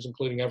authors,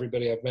 including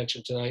everybody I've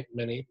mentioned tonight,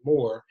 many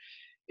more,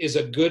 is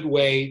a good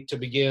way to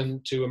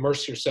begin to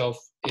immerse yourself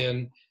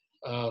in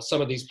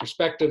some of these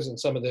perspectives and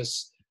some of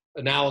this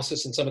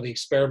analysis and some of the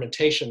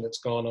experimentation that's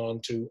gone on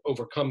to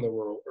overcome the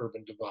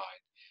rural-urban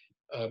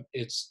divide.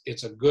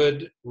 It's a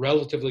good,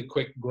 relatively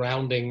quick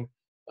grounding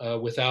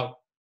without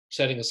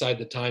setting aside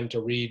the time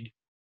to read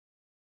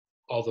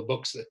all the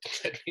books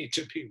that need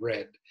to be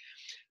read.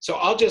 So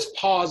I'll just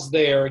pause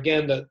there.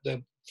 Again,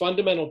 the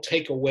fundamental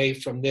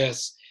takeaway from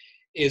this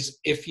is,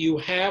 if you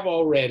have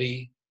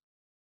already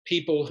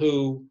people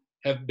who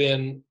have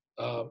been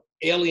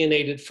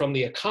alienated from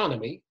the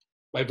economy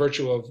by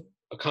virtue of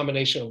a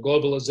combination of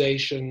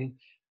globalization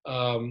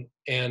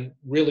and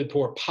really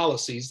poor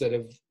policies that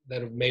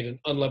have made an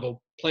unlevel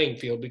playing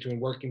field between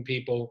working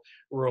people,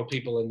 rural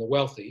people, and the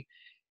wealthy.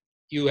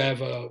 You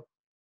have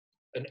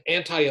an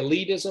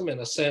anti-elitism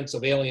and a sense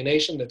of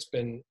alienation that's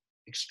been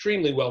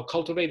extremely well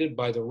cultivated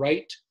by the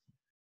right.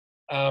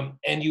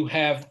 And you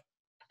have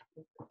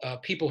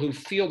people who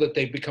feel that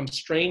they've become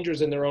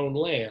strangers in their own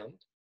land.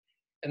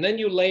 And then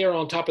you layer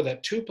on top of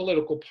that 2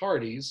 political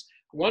parties,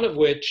 one of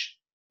which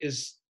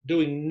is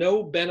doing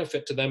no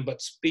benefit to them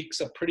but speaks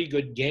a pretty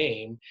good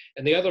game,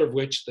 and the other of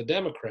which, the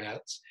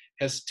Democrats,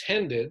 has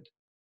tended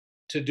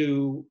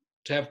to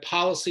have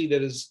policy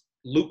that is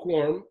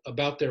lukewarm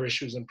about their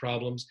issues and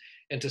problems,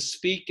 and to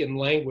speak in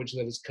language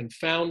that is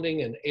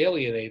confounding and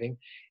alienating.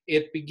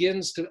 It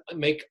begins to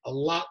make a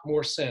lot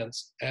more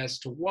sense as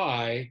to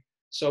why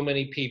so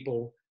many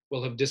people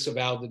will have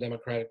disavowed the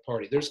Democratic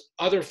Party. There's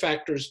other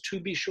factors, to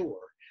be sure,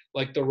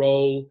 like the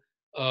role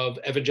of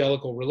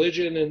evangelical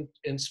religion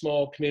in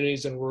small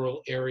communities and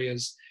rural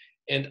areas,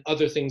 and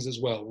other things as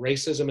well.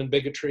 Racism and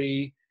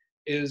bigotry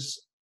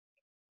is,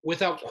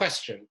 without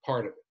question,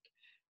 part of it.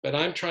 But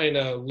I'm trying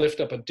to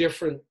lift up a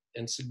different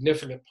and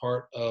significant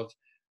part of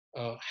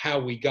how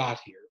we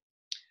got here.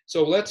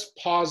 So let's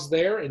pause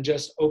there and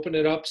just open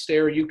it up.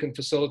 Stair, you can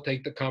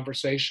facilitate the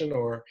conversation,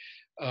 or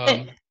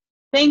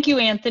Thank you,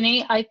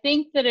 Anthony. I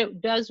think that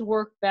it does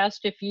work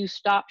best if you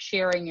stop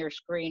sharing your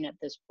screen at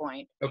this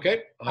point.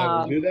 Okay,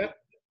 I will do that.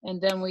 And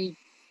then we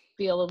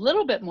feel a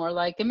little bit more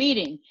like a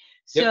meeting.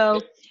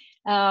 Yep.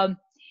 So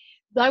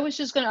I was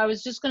just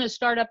gonna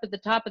start up at the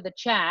top of the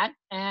chat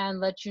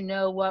and let you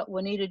know what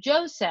Juanita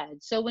Joe said.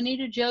 So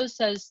Juanita Joe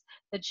says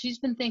that she's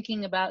been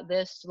thinking about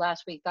this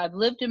last week. I've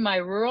lived in my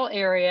rural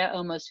area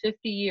almost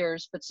 50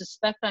 years, but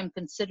suspect I'm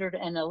considered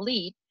an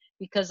elite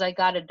because I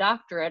got a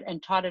doctorate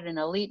and taught at an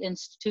elite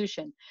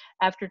institution.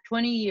 After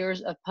 20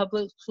 years of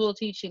public school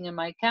teaching in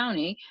my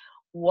county,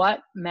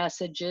 what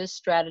messages,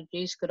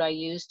 strategies could I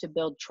use to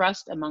build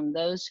trust among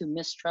those who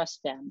mistrust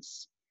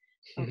Dems?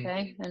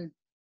 Okay,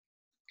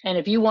 and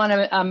if you want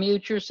to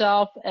unmute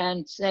yourself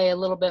and say a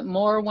little bit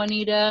more,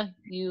 Juanita,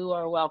 you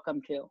are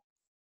welcome to.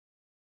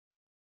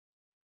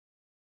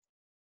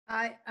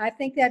 I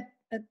think that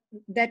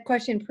that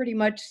question pretty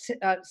much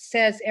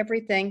says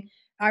everything.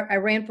 I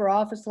ran for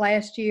office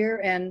last year,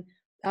 and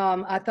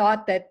I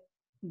thought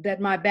that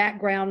my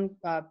background,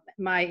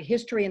 my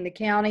history in the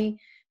county,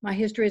 my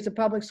history as a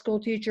public school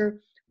teacher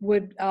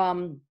would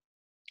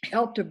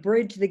help to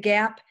bridge the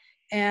gap,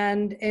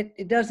 and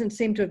it doesn't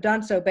seem to have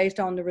done so based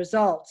on the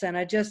results. And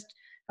I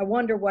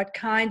wonder what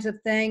kinds of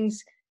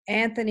things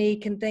Anthony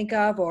can think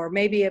of, or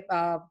maybe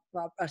a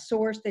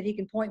source that he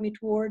can point me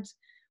towards,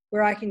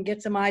 where I can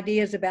get some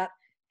ideas about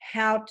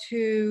how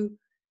to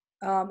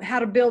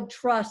build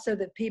trust so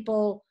that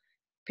people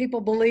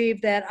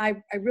believe that I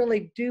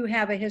really do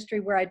have a history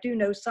where I do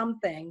know some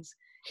things,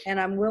 and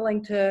I'm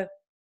willing to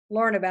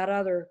learn about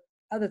other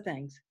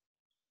things.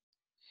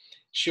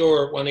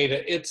 Sure,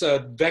 Juanita. It's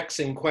a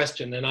vexing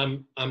question, and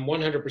I'm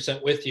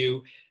 100% with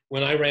you.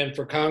 When I ran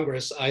for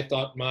Congress, I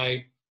thought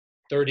my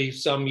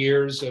 30-some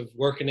years of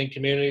working in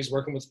communities,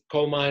 working with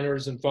coal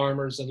miners and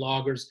farmers and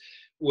loggers,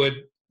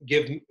 would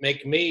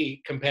make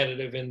me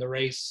competitive in the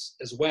race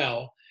as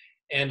well.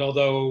 And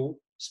although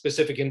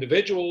specific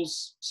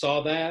individuals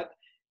saw that,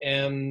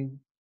 and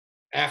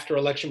after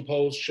election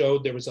polls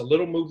showed there was a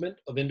little movement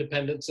of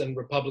independents and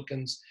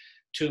Republicans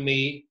to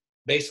me,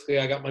 basically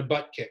I got my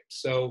butt kicked.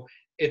 So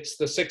it's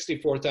the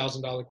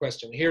 $64,000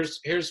 question.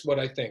 Here's what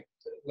I think.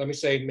 Let me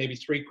say maybe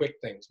 3 quick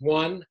things.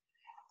 One,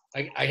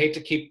 I hate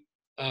to keep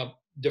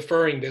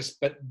deferring this,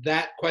 but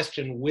that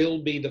question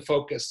will be the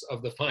focus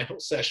of the final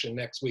session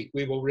next week.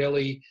 We will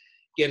really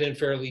get in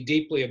fairly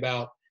deeply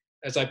about,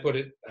 as I put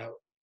it,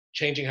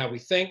 changing how we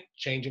think,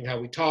 changing how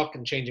we talk,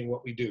 and changing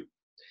what we do.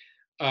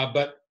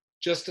 But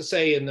just to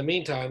say in the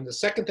meantime, the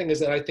second thing is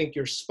that I think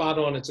you're spot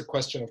on. It's a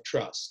question of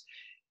trust.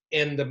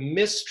 And the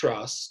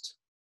mistrust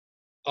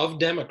of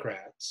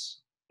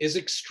Democrats is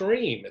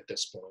extreme at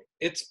this point.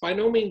 It's by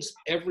no means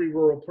every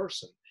rural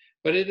person,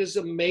 but it is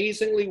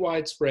amazingly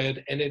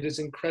widespread, and it is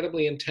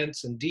incredibly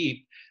intense and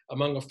deep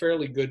among a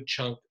fairly good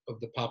chunk of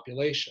the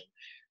population.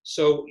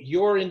 So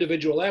your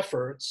individual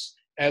efforts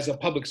as a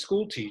public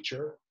school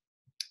teacher,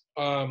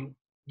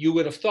 you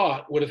would have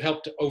thought would have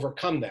helped to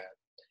overcome that.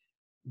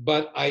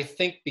 But I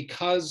think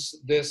because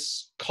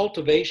this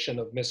cultivation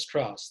of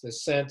mistrust,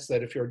 this sense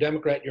that if you're a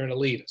Democrat, you're an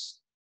elitist,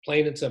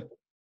 plain and simple,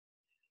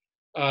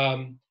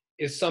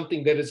 is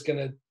something that is going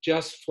to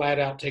just flat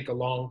out take a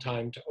long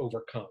time to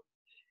overcome.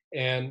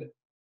 And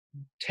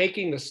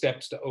taking the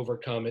steps to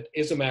overcome it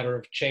is a matter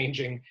of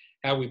changing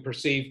how we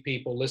perceive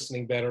people,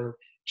 listening better,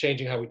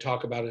 changing how we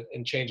talk about it,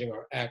 and changing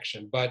our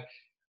action. But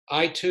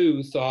I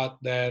too thought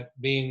that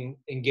being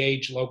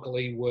engaged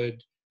locally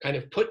would kind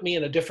of put me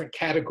in a different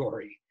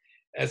category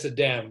as a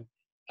Dem.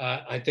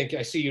 I think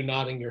I see you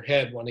nodding your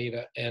head,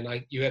 Juanita, and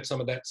you had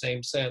some of that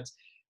same sense.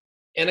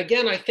 And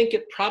again, I think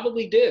it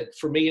probably did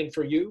for me and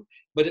for you,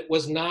 but it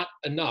was not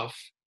enough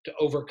to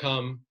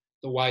overcome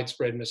the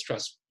widespread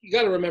mistrust. You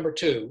got to remember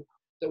too,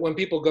 that when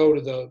people go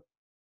to the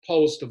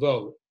polls to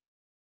vote,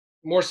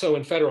 more so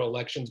in federal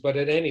elections, but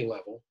at any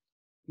level,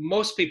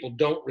 most people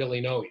don't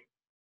really know you.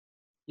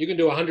 You can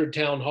do 100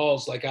 town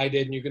halls like I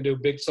did, and you can do a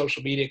big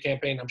social media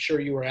campaign. I'm sure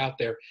you were out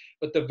there.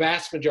 But the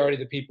vast majority of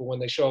the people, when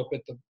they show up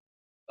at the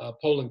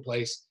polling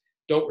place,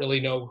 don't really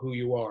know who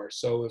you are.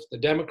 So if the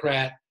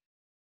Democrat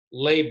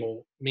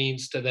label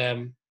means to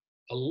them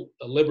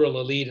a liberal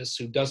elitist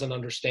who doesn't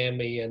understand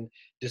me and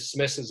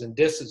dismisses and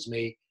disses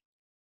me,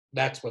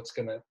 that's what's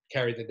going to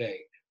carry the day.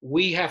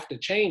 We have to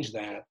change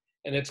that,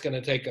 and it's going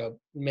to take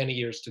many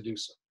years to do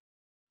so.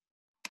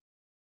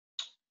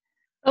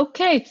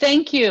 Okay,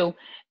 thank you.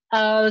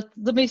 Let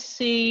me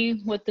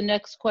see what the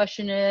next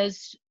question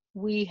is.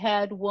 We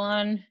had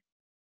one.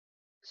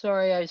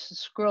 Sorry, I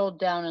scrolled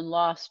down and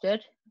lost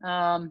it.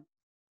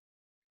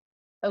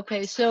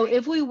 Okay, so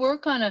if we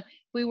work on a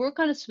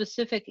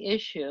specific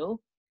issue,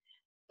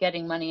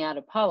 getting money out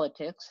of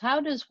politics, how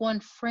does one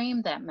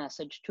frame that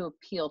message to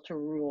appeal to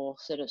rural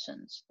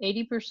citizens?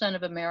 80%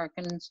 of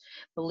Americans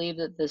believe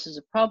that this is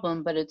a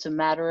problem, but it's a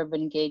matter of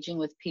engaging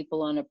with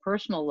people on a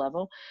personal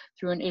level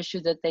through an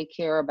issue that they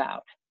care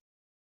about.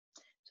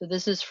 So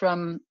this is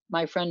from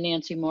my friend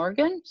Nancy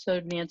Morgan. So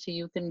Nancy,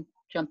 you can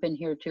jump in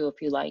here too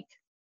if you like.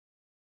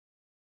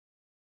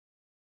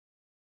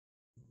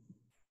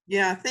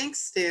 Yeah, thanks,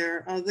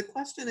 Stair. The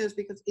question is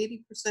because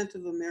 80%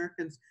 of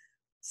Americans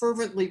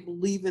fervently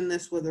believe in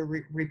this, whether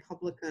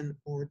Republican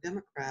or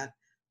Democrat,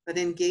 but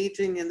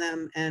engaging in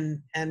them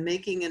and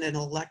making it an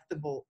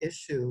electable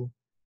issue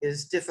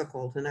is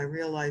difficult. And I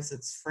realize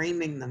it's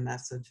framing the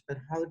message, but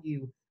how do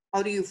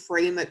you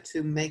frame it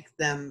to make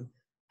them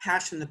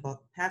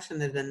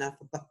passionate enough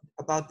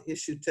about the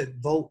issue to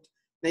vote,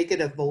 make it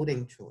a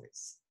voting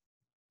choice?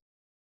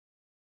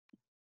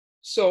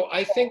 So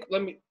I think,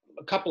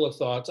 a couple of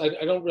thoughts.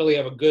 I don't really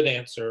have a good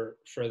answer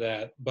for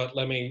that, but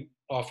let me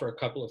offer a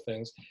couple of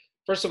things.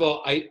 First of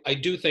all, I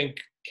do think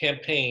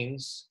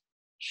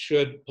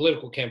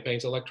political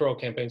campaigns, electoral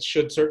campaigns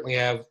should certainly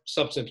have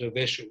substantive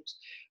issues.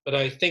 But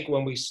I think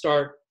when we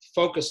start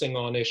focusing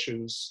on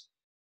issues,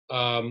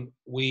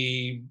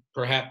 we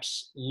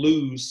perhaps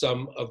lose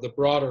some of the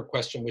broader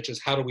question, which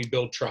is how do we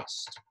build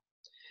trust?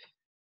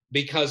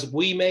 Because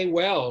we may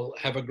well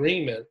have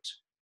agreement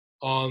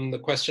on the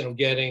question of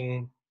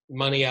getting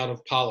money out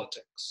of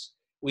politics.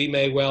 We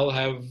may well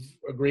have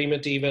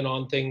agreement even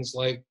on things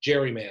like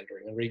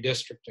gerrymandering and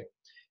redistricting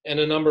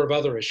and a number of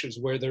other issues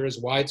where there is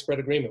widespread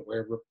agreement,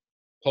 where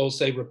polls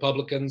say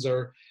Republicans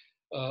are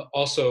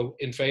also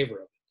in favor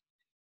of it.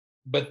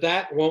 But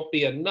that won't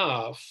be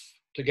enough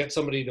to get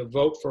somebody to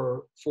vote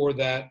for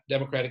that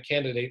Democratic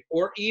candidate,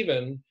 or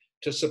even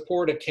to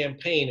support a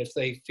campaign if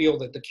they feel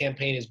that the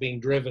campaign is being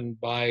driven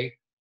by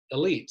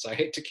elites. I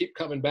hate to keep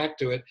coming back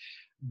to it,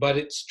 but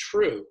it's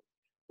true.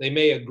 They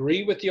may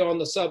agree with you on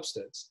the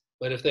substance,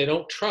 but if they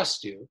don't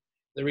trust you,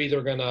 they're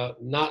either going to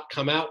not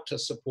come out to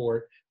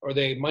support, or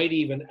they might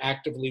even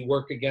actively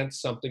work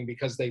against something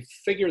because they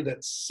figure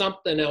that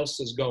something else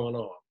is going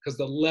on, because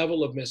the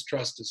level of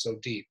mistrust is so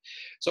deep.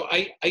 So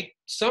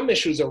some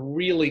issues are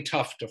really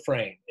tough to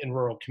frame in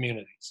rural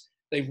communities.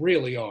 They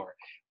really are.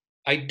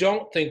 I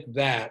don't think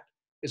that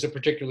is a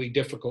particularly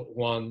difficult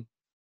one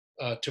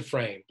to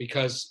frame,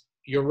 because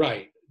you're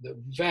right. The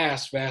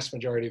vast, vast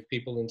majority of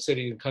people in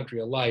city and country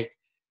alike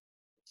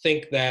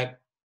think that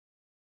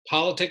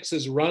politics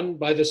is run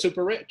by the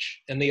super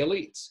rich and the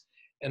elites,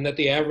 and that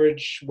the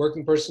average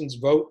working person's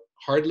vote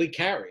hardly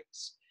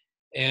carries,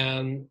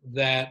 and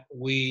that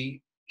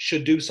we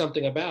should do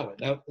something about it.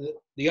 Now,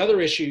 the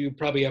other issue you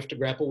probably have to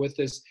grapple with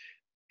is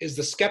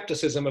the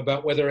skepticism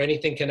about whether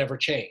anything can ever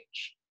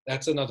change.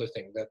 That's another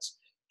thing that's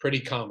pretty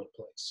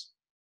commonplace.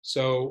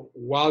 So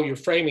while you're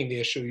framing the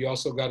issue, you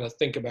also got to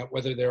think about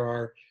whether there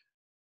are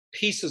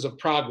pieces of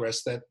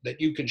progress that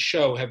you can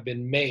show have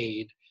been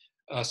made,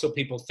 so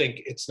people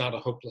think it's not a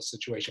hopeless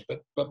situation.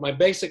 But my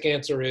basic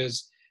answer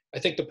is, I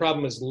think the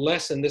problem is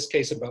less in this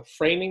case about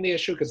framing the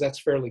issue, because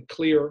that's fairly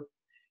clear,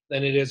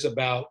 than it is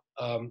about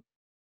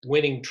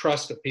winning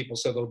trust of people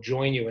so they'll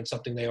join you in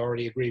something they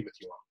already agree with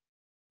you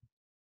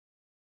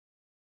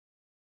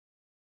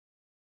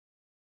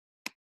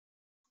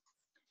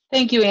on.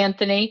 Thank you,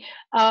 Anthony.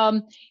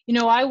 You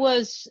know, I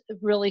was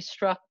really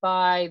struck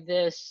by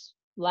this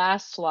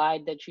last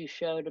slide that you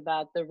showed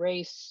about the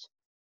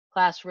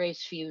class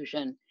race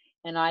fusion.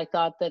 And I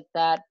thought that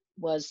that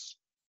was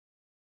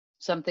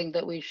something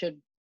that we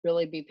should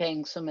really be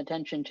paying some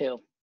attention to.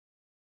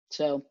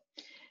 So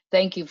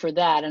thank you for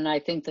that. And I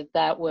think that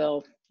that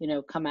will, you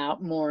know, come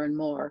out more and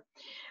more.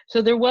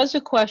 So there was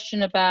a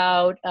question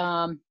about,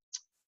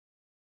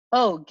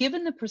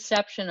 given the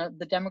perception of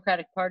the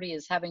Democratic Party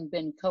as having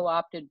been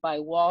co-opted by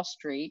Wall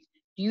Street,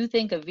 do you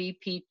think a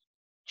VP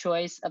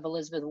choice of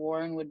Elizabeth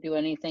Warren would do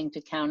anything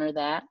to counter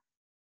that?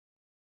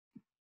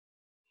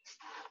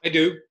 I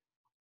do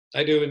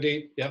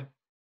indeed, yeah.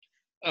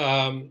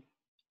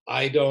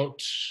 I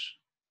don't,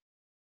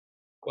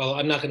 well,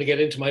 I'm not going to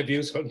get into my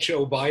views on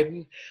Joe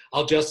Biden.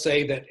 I'll just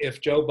say that if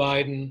Joe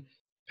Biden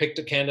picked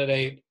a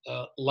candidate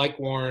like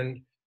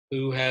Warren,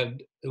 who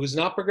was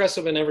not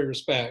progressive in every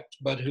respect,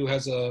 but who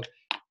has a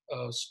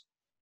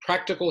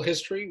practical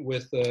history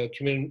with the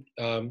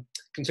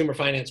Consumer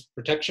Finance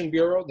Protection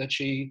Bureau that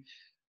she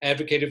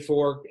advocated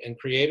for and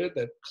created,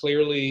 that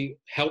clearly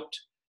helped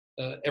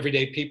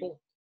everyday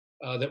people,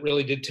 that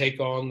really did take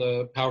on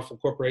the powerful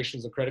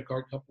corporations and credit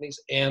card companies,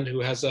 and who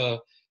has an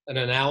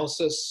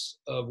analysis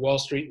of Wall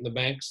Street and the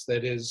banks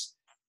that is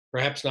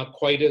perhaps not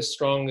quite as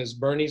strong as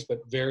Bernie's, but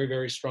very,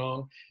 very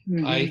strong.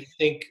 Mm-hmm.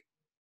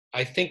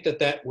 I think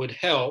that would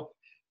help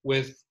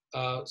with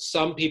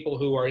some people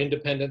who are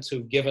independents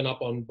who've given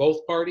up on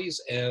both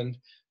parties and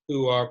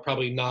who are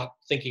probably not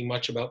thinking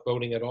much about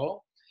voting at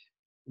all.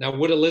 Now,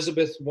 would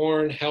Elizabeth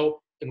Warren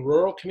help in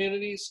rural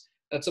communities?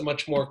 That's a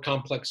much more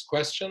complex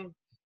question.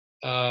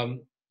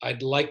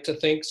 I'd like to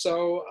think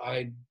so.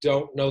 I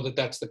don't know that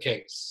that's the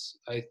case.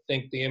 I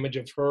think the image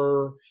of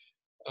her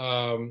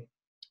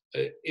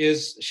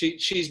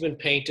she's been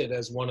painted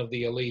as one of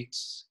the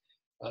elites,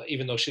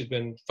 even though she's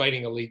been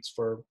fighting elites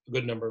for a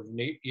good number of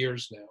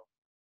years now.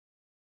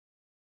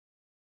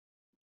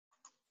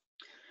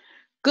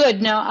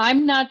 Good. Now,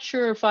 I'm not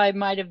sure if I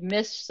might have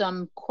missed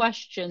some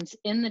questions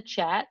in the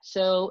chat,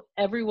 so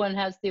everyone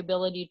has the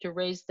ability to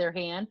raise their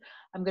hand.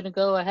 I'm going to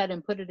go ahead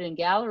and put it in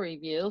gallery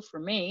view for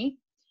me,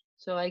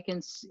 so I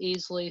can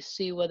easily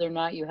see whether or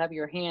not you have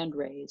your hand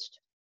raised.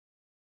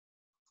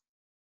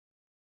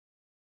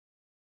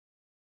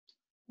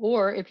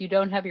 Or if you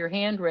don't have your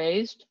hand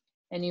raised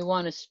and you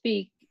want to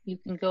speak, you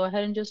can go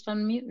ahead and just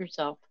unmute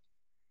yourself.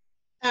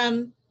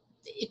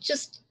 It's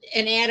just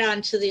an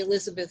add-on to the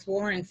Elizabeth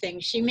Warren thing.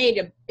 She made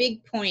a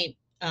big point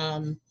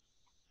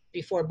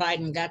before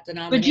Biden got the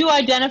nomination. Would you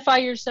identify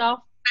yourself?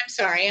 I'm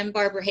sorry, I'm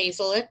Barbara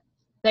Hazelit.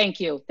 Thank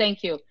you,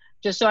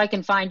 just so I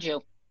can find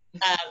you.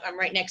 I'm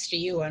right next to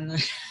you on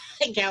the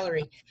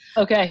gallery.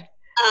 Okay.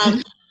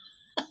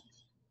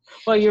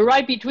 Well, you're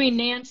right between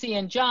Nancy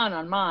and John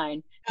on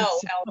mine.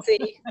 Oh,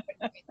 Elsie.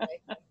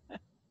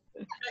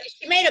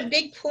 She made a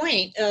big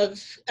point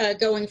of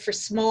going for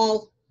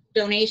small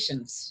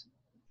donations.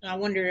 I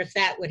wonder if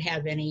that would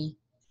have any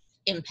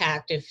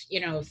impact, if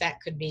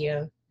that could be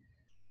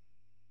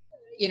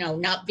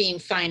not being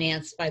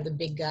financed by the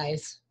big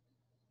guys.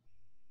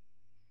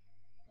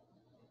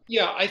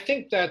 Yeah, I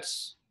think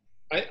that's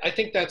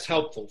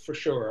helpful for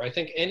sure. I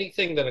think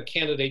anything that a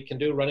candidate can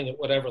do running at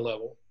whatever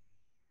level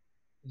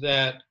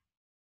that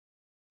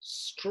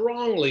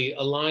strongly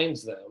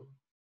aligns them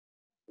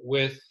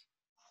with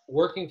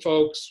working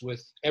folks,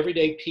 with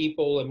everyday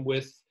people, and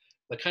with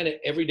the kind of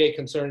everyday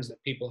concerns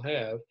that people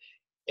have,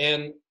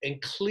 and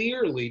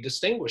clearly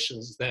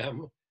distinguishes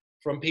them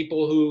from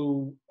people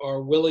who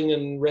are willing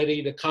and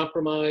ready to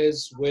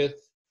compromise with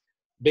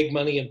big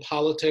money in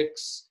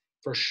politics,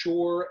 for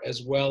sure,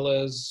 as well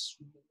as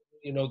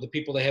the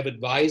people they have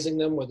advising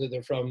them, whether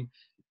they're from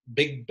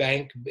big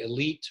bank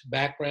elite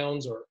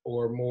backgrounds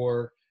or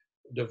more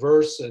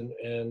diverse and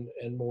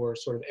more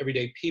sort of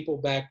everyday people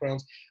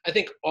backgrounds. I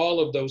think all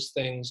of those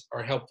things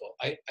are helpful.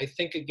 I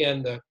think,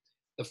 again, the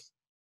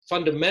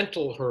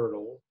fundamental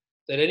hurdle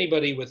that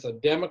anybody with a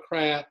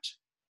Democrat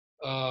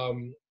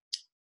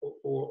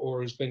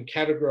or has been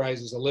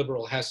categorized as a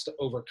liberal has to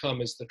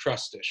overcome is the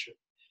trust issue.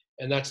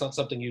 And that's not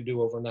something you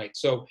do overnight.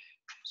 So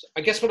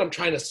I guess what I'm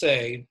trying to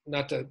say,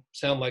 not to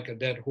sound like a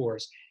dead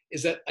horse,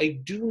 is that I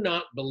do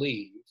not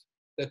believe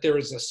that there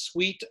is a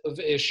suite of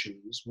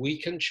issues we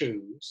can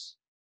choose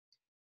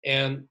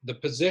and the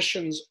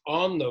positions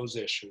on those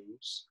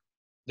issues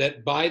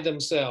that by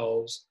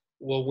themselves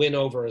will win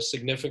over a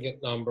significant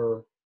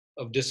number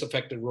of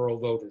disaffected rural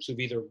voters who've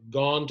either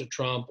gone to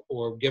Trump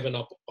or given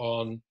up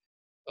on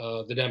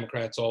the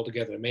Democrats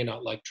altogether, may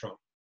not like Trump.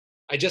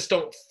 I just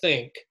don't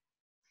think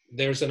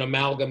there's an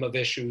amalgam of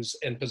issues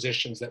and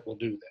positions that will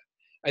do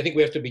that. I think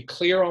we have to be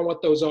clear on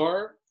what those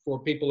are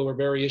for people who are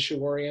very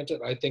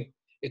issue-oriented. I think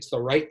it's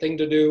the right thing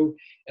to do,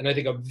 and I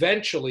think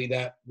eventually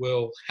that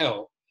will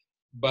help.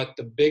 But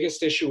the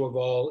biggest issue of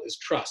all is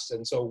trust.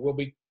 And so we'll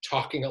be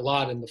talking a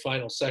lot in the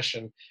final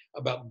session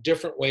about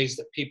different ways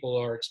that people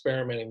are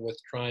experimenting with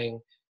trying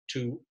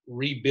to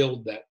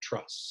rebuild that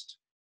trust.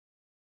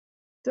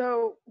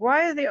 So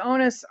why is the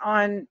onus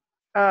on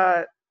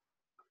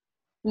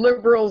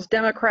liberals,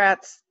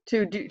 Democrats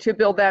to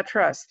build that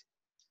trust.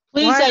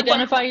 Please Why-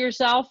 identify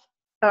yourself.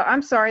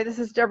 I'm sorry, this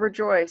is Deborah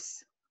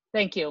Joyce.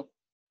 Thank you.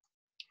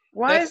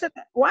 Why is the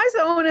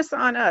onus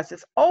on us?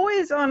 It's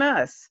always on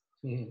us.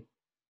 Mhm.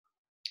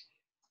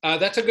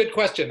 That's a good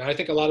question. I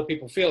think a lot of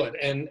people feel it.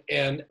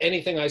 And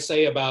anything I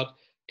say about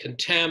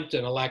contempt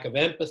and a lack of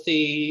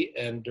empathy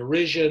and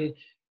derision,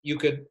 you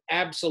could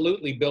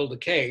absolutely build a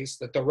case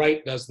that the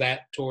right does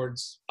that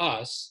towards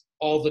us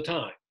all the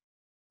time.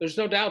 There's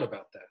no doubt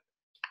about that.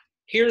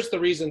 Here's the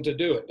reason to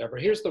do it,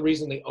 Deborah. Here's the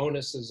reason the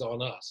onus is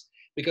on us.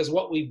 Because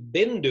what we've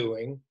been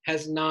doing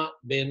has not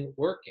been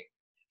working.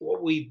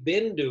 What we've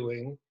been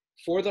doing,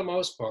 for the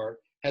most part,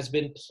 has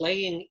been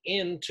playing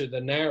into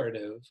the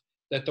narrative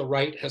that the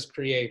right has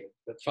created,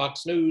 that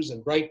Fox News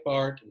and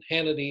Breitbart and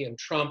Hannity and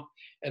Trump,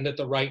 and that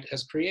the right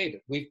has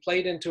created. We've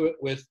played into it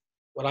with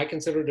what I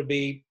consider to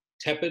be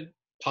tepid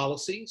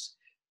policies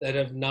that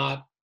have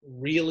not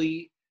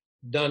really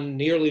done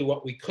nearly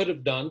what we could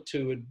have done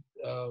to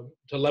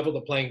level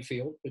the playing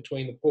field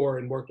between the poor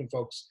and working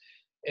folks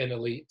and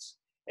elites.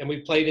 And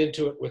we played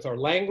into it with our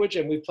language,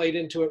 and we played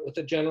into it with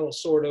a general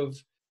sort of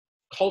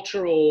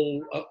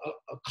cultural,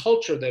 a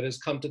culture that has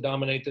come to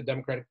dominate the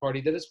Democratic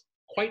Party that is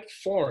quite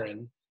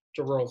foreign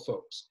to rural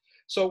folks.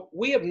 So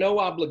we have no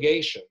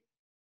obligation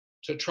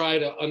to try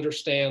to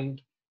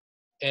understand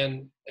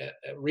and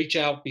reach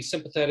out, be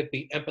sympathetic,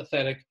 be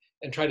empathetic,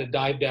 and try to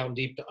dive down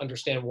deep to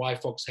understand why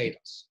folks hate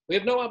us. We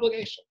have no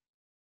obligation,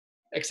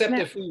 except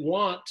if we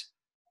want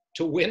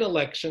to win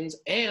elections,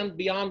 and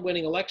beyond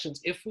winning elections,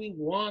 if we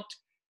want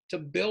to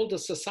build a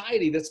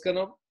society that's going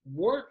to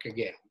work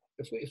again.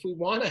 If we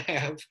want to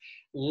have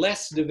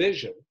less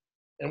division,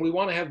 and we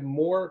want to have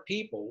more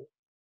people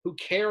who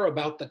care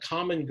about the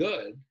common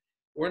good,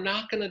 we're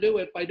not going to do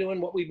it by doing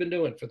what we've been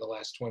doing for the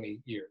last 20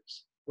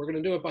 years. We're going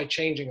to do it by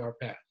changing our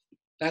path.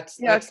 That's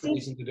the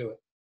reason to do it.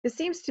 It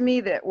seems to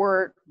me that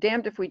we're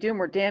damned if we do and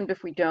we're damned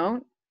if we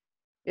don't.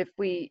 If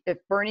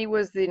Bernie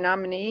was the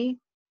nominee,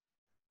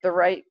 the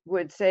right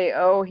would say,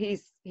 oh,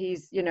 he's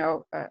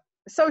a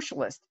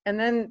socialist, and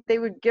then they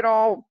would get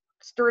all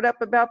stirred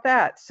up about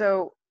that.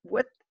 So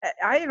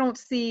I don't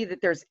see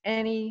that there's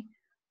any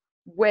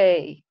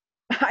way.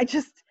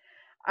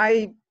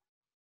 I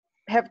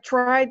have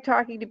tried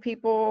talking to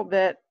people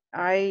that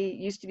I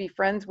used to be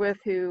friends with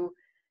who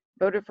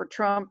voted for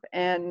Trump,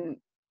 and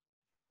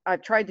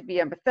I've tried to be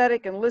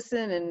empathetic and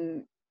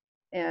listen,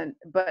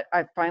 but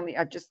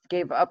I just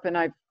gave up, and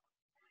I've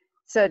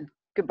said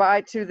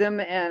goodbye to them,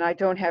 and I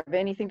don't have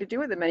anything to do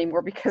with them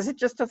anymore because it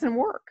just doesn't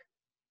work.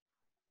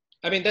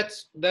 I mean,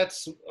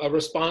 that's a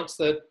response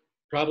that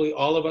probably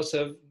all of us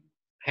have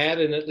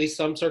had in at least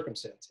some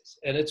circumstances,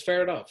 and it's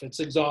fair enough. It's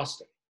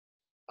exhausting.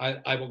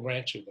 I will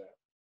grant you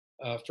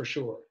that for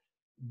sure.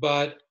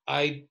 But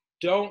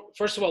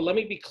first of all, let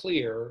me be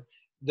clear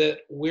that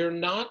we're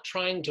not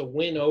trying to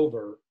win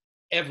over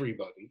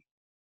everybody.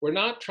 We're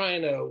not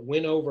trying to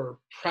win over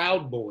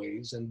Proud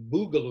Boys and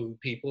Boogaloo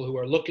people who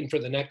are looking for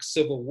the next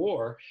civil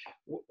war.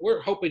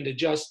 We're hoping to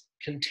just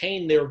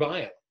contain their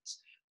violence.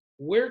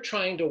 We're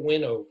trying to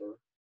win over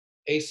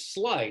a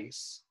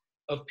slice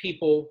of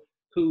people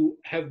who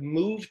have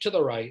moved to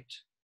the right,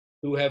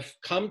 who have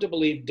come to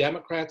believe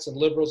Democrats and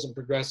liberals and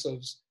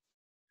progressives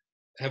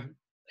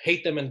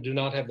hate them and do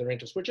not have their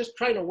interests. We're just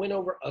trying to win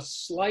over a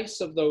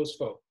slice of those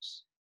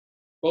folks,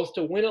 both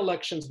to win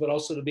elections, but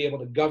also to be able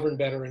to govern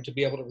better and to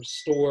be able to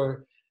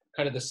restore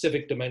kind of the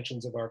civic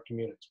dimensions of our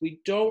communities. We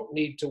don't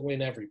need to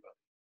win everybody.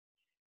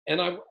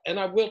 And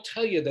I will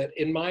tell you that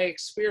in my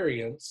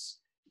experience,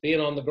 being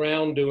on the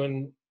ground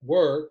doing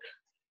work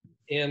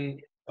in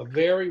a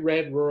very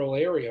red rural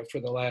area for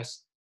the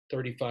last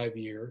 35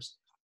 years,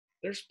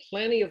 there's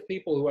plenty of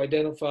people who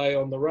identify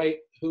on the right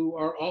who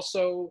are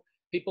also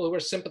people who are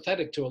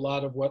sympathetic to a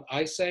lot of what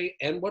I say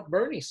and what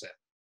Bernie said.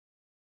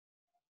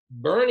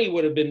 Bernie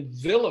would have been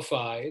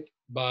vilified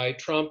by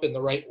Trump and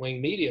the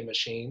right-wing media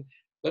machine,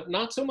 but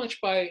not so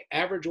much by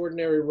average,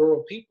 ordinary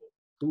rural people,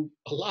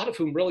 a lot of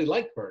whom really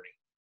like Bernie.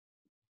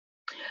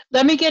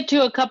 Let me get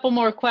to a couple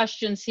more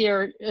questions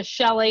here.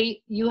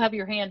 Shelley, you have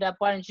your hand up.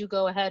 Why don't you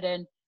go ahead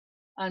and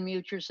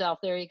unmute yourself?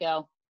 There you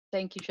go.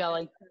 Thank you,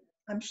 Shelley.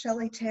 I'm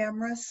Shelley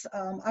Tamras.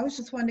 I was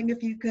just wondering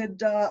if you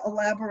could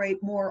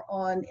elaborate more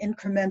on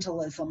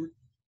incrementalism.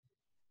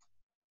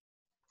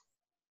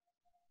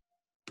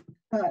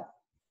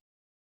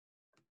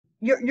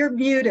 You're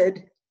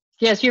muted.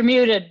 Yes, you're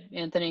muted,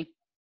 Anthony.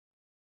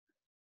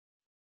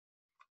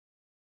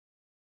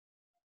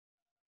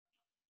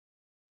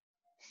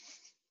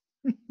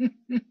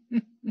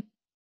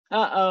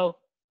 Uh-oh.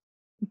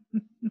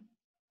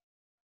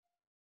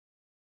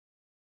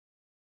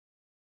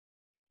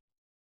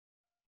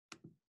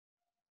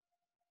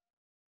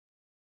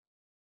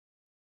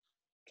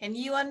 Can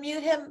you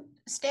unmute him,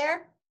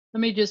 Stair?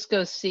 Let me just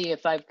go see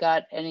if I've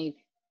got any.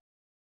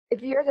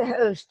 If you're the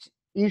host,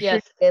 you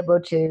Yes. should be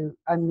able to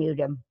unmute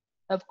him.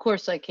 Of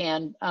course I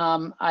can.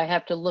 I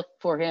have to look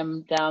for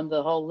him down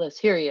the whole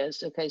list. Here he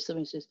is. Okay, so let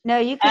me just No,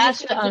 you can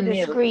ask just to go to the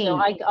unmute. screen.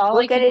 So all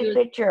I Look at can do his is,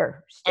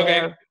 picture. Okay,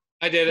 Stare.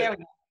 I did There it.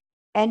 we go.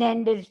 And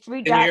then there's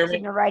three Can you hear dots me?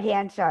 on the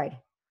right-hand side.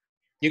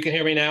 You can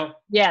hear me now?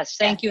 Yes,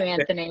 thank you,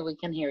 Anthony. We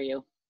can hear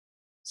you.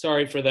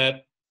 Sorry for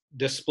that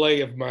display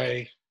of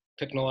my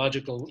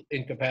technological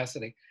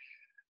incapacity.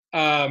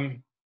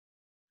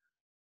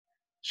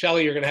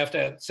 Shelley, you're going to have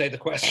to say the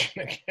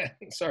question again.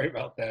 Sorry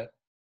about that.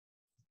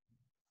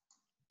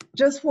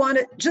 Just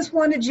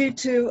wanted you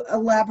to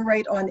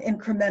elaborate on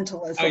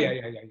incrementalism. Oh,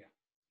 yeah.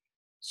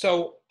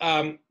 So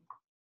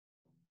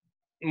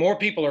more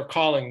people are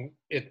calling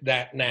it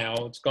that now.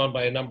 It's gone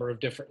by a number of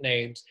different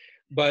names.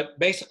 But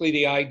basically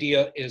the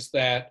idea is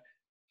that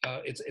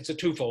it's a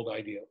twofold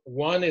idea.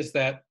 One is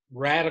that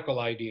radical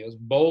ideas,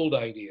 bold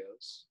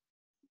ideas,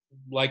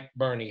 like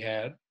Bernie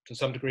had, to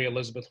some degree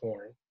Elizabeth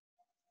Warren,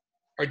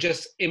 are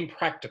just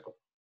impractical.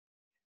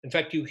 In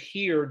fact, you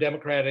hear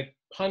Democratic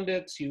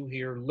pundits, you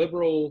hear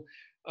liberal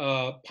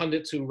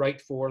pundits who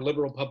write for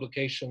liberal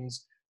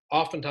publications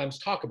oftentimes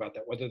talk about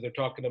that, whether they're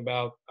talking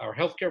about our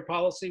healthcare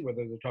policy,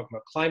 whether they're talking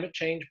about climate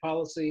change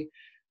policy,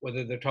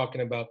 whether they're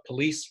talking about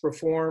police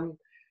reform.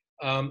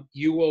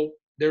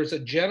 There's a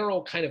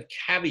general kind of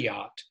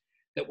caveat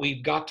that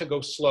we've got to go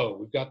slow,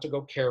 we've got to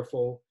go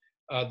careful,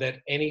 that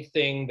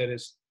anything that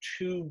is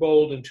too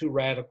bold and too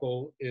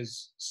radical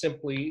is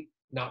simply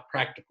not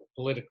practical,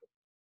 political.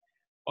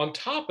 On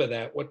top of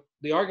that, what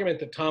the argument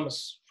that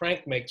Thomas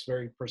Frank makes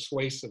very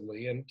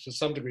persuasively, and to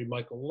some degree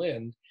Michael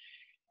Lind,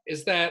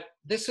 is that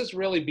this has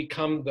really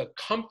become the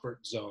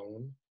comfort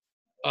zone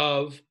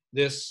of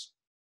this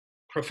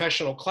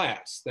professional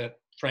class that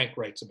Frank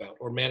writes about,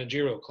 or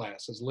managerial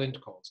class, as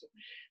Lind calls it.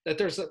 That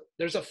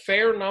there's a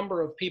fair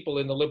number of people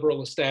in the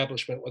liberal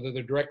establishment, whether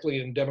they're directly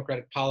in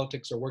Democratic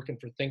politics or working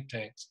for think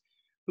tanks,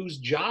 whose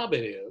job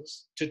it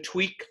is to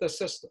tweak the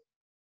system.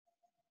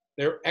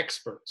 They're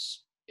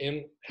experts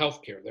in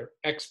healthcare, they're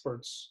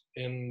experts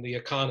in the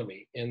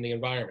economy, in the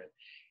environment.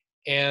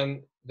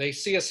 And they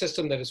see a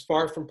system that is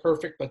far from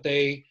perfect, but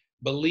they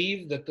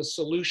believe that the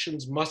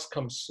solutions must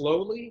come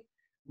slowly,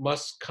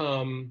 must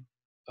come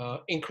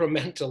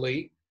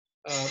incrementally,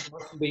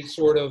 must be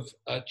sort of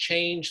a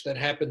change that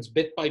happens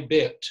bit by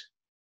bit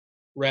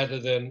rather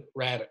than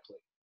radically.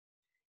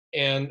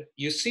 And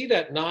you see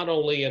that not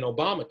only in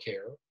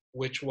Obamacare,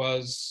 which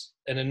was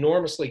an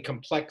enormously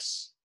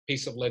complex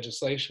piece of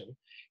legislation,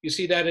 you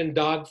see that in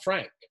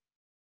Dodd-Frank.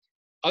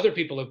 Other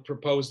people have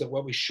proposed that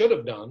what we should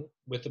have done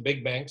with the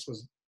big banks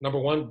was, number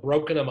one,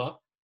 broken them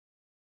up.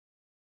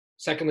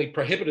 Secondly,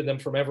 prohibited them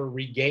from ever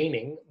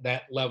regaining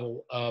that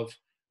level of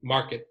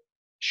market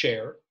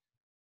share.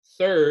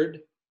 Third,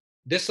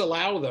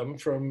 disallow them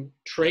from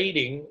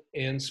trading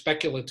in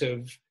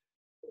speculative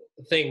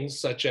things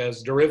such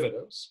as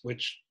derivatives,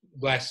 which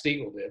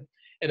Glass-Steagall did,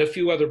 and a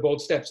few other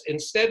bold steps.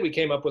 Instead, we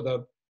came up with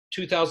a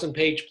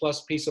 2,000-page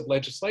plus piece of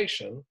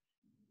legislation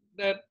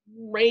that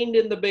reined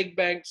in the big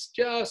banks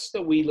just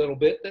a wee little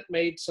bit, that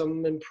made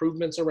some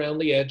improvements around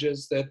the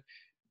edges, that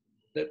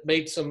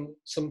made some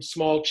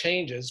small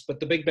changes, but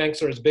the big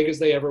banks are as big as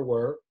they ever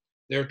were.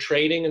 They're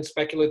trading in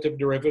speculative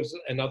derivatives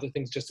and other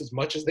things just as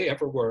much as they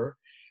ever were.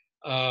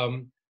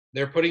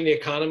 They're putting the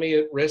economy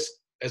at risk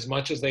as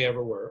much as they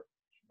ever were.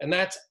 And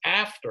that's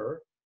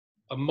after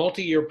a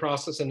multi-year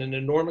process and an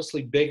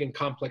enormously big and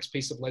complex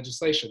piece of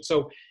legislation.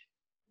 So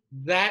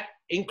that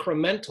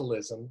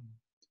incrementalism,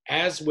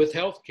 as with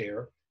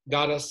healthcare,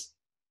 got us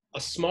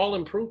a small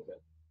improvement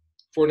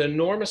for an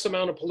enormous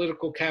amount of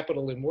political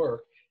capital and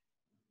work.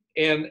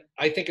 And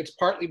I think it's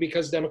partly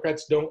because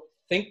Democrats don't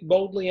think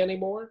boldly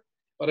anymore,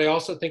 but I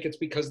also think it's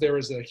because there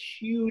is a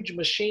huge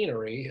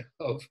machinery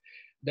of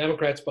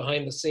Democrats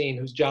behind the scene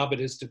whose job it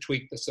is to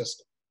tweak the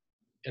system.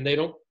 And they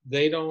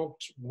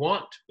don't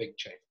want big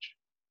change.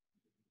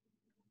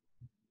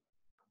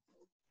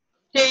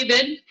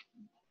 David,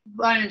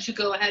 why don't you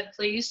go ahead,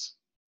 please?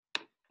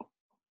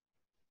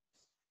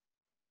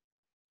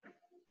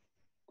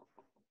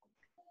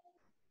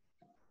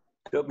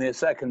 Took me a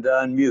second to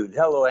unmute.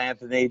 Hello,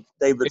 Anthony.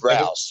 David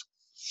Rouse.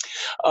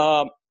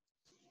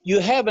 You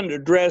haven't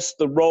addressed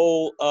the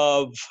role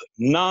of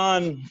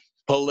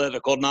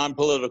non-political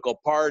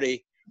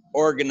party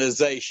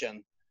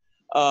organization,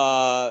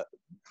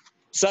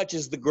 such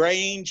as the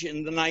Grange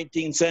in the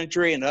 19th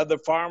century and other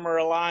farmer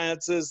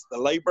alliances. The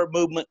labor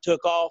movement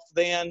took off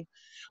then.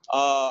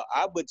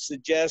 I would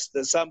suggest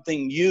that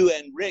something you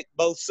and Rick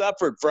both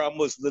suffered from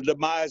was the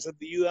demise of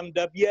the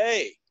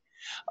UMWA.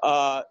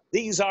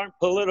 These aren't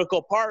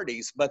political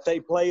parties, but they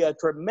play a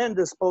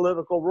tremendous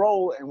political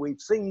role, and we've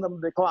seen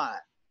them decline.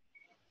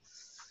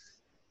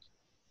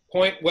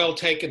 Point well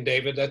taken,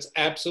 David. That's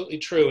absolutely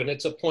true. And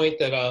it's a point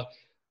that a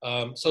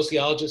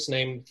sociologist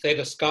named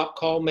Theda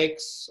Skopkal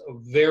makes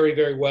very,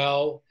 very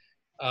well.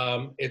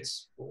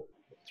 It's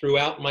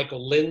throughout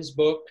Michael Lind's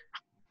book.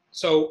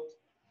 So,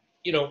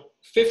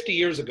 50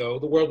 years ago,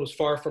 the world was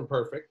far from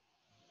perfect.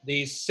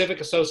 These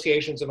civic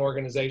associations and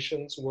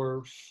organizations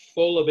were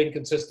full of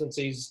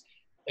inconsistencies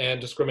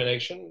and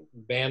discrimination,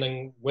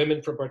 banning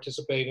women from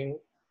participating,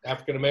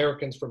 African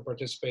Americans from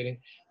participating.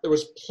 There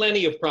was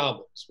plenty of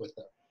problems with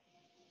them.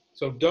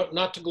 So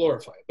not to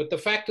glorify it. But the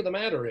fact of the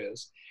matter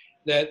is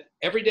that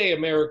everyday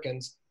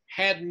Americans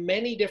had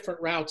many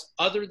different routes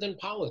other than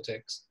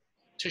politics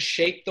to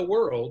shape the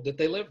world that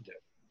they lived in.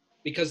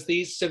 Because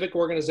these civic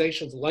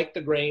organizations, like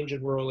the Grange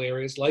in rural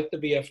areas, like the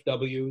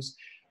VFWs,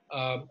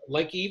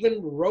 like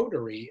even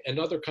Rotary and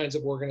other kinds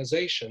of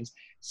organizations,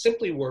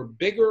 simply were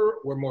bigger,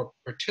 were more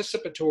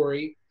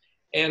participatory,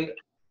 and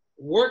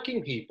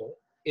working people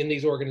in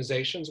these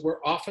organizations were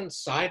often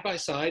side by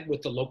side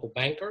with the local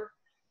banker,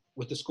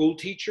 with the school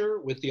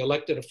teacher, with the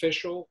elected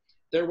official.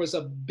 There was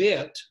a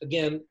bit,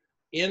 again,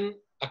 in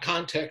a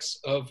context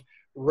of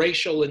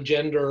racial and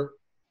gender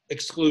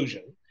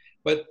exclusion,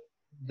 but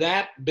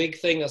that big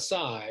thing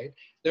aside,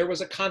 there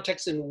was a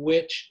context in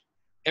which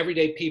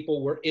everyday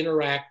people were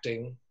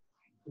interacting,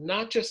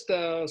 not just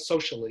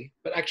socially,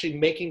 but actually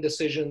making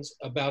decisions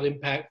about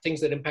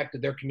things that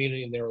impacted their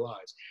community and their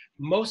lives.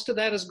 Most of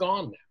that is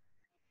gone now.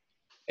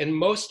 And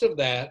most of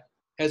that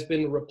has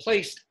been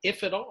replaced,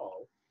 if at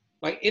all,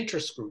 by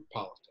interest group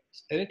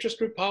politics. And interest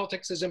group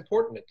politics is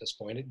important at this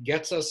point. It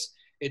gets us,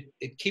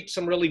 it keeps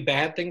some really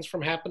bad things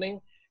from happening,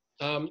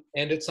 and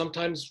it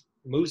sometimes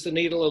moves the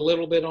needle a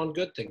little bit on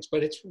good things,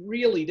 but it's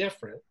really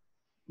different,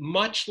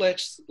 much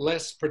less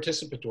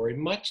participatory,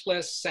 much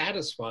less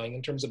satisfying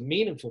in terms of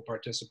meaningful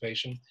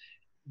participation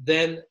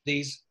than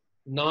these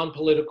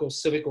non-political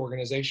civic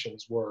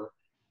organizations were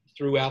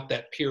throughout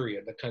that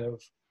period, the kind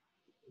of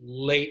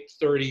late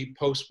 30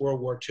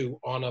 post-World War II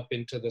on up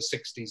into the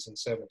 60s and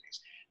 70s.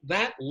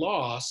 That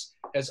loss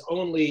has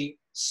only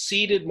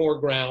ceded more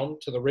ground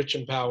to the rich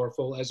and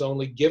powerful, has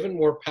only given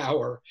more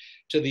power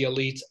to the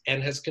elites,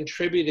 and has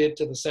contributed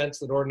to the sense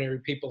that ordinary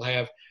people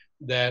have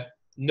that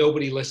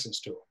nobody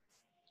listens to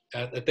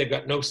them, that they've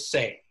got no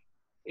say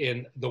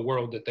in the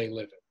world that they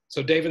live in.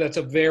 So David, that's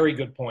a very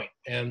good point.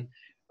 And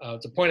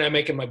it's a point I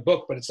make in my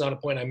book, but it's not a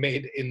point I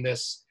made in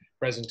this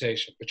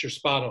presentation, but you're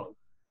spot on.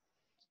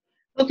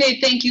 Okay,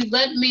 thank you.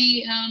 Let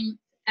me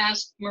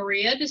ask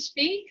Maria to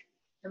speak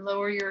and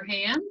lower your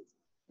hand.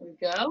 There we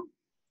go.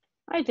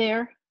 Hi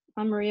there,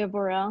 I'm Maria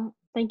Borrell.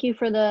 Thank you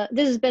for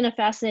this has been a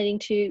fascinating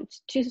two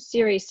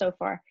series so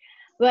far.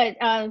 But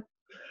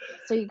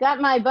so you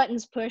got my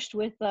buttons pushed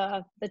with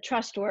the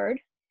trust word.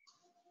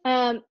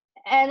 And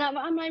I'm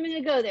not going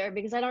to go there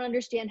because I don't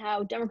understand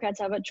how Democrats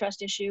have a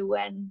trust issue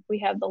when we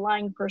have the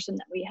lying person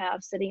that we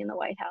have sitting in the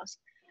White House.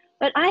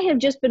 But I have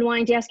just been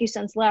wanting to ask you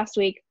since last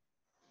week,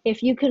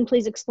 if you can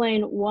please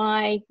explain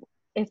why,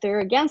 if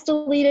they're against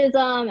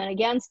elitism and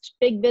against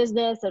big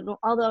business and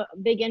all the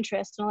big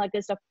interests and all that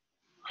good stuff,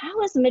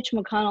 how is Mitch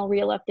McConnell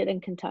reelected in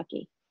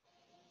Kentucky?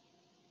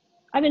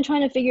 I've been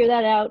trying to figure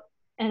that out,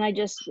 and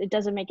it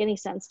doesn't make any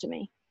sense to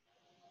me.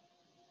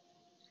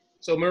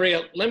 So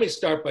Maria, let me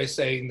start by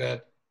saying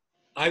that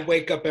I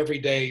wake up every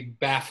day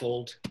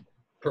baffled,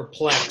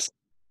 perplexed,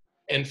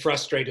 and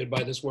frustrated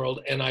by this world,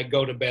 and I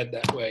go to bed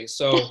that way.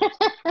 So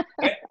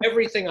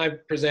everything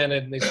I've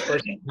presented in these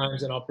first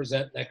times, and I'll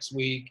present next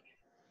week,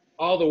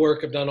 all the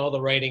work I've done, all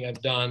the writing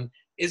I've done,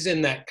 is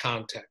in that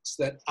context,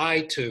 that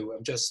I too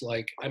am just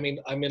like, I'm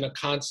in a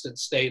constant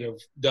state of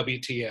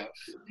WTF.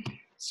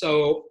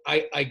 So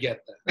I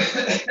get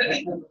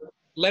that.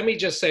 Let me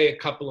just say a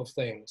couple of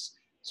things.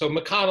 So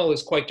McConnell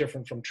is quite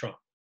different from Trump.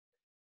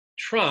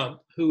 Trump,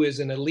 who is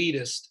an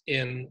elitist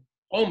in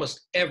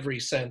almost every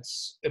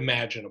sense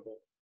imaginable,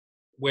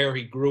 where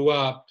he grew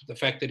up, the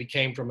fact that he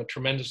came from a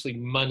tremendously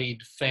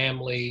moneyed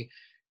family,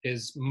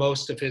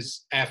 most of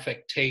his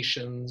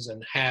affectations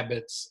and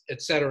habits,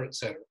 et cetera, et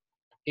cetera.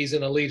 He's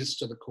an elitist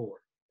to the core.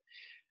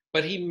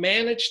 But he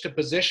managed to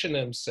position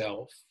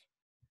himself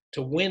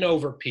to win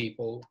over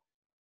people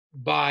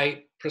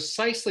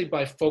precisely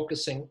by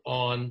focusing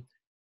on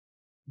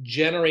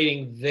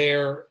generating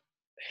their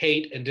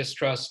hate and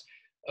distrust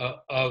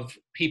of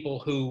people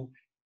who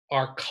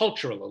are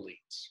cultural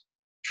elites.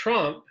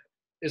 Trump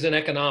is an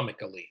economic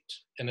elite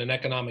and an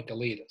economic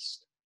elitist.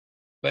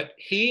 But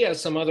he,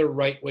 as some other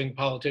right-wing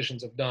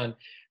politicians have done,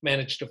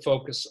 managed to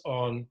focus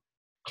on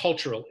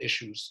cultural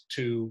issues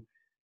to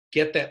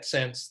get that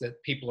sense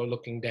that people are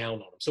looking down on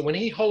him. So when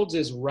he holds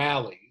his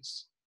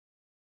rallies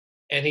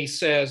and he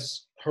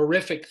says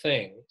horrific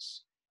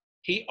things,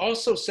 he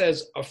also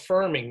says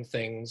affirming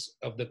things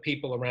of the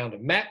people around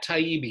him. Matt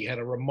Taibbi had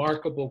a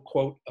remarkable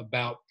quote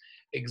about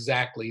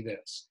exactly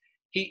this.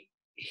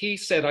 He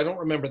said, I don't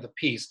remember the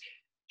piece,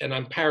 and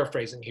I'm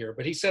paraphrasing here,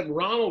 but he said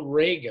Ronald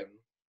Reagan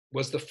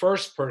was the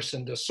first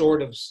person to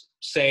sort of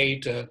say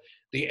to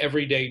the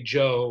everyday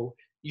Joe,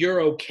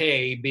 you're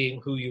okay being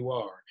who you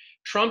are.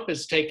 Trump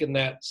has taken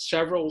that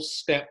several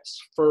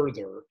steps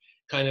further,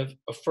 kind of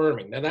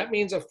affirming. Now that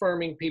means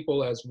affirming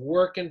people as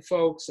working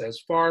folks,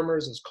 as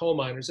farmers, as coal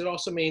miners. It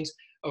also means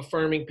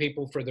affirming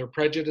people for their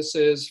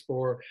prejudices,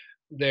 for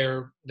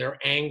their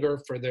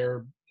anger, for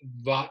their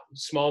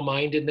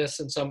small-mindedness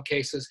in some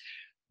cases.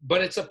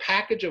 But it's a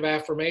package of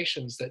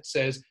affirmations that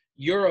says,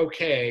 you're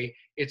okay,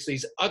 it's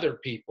these other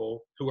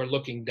people who are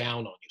looking down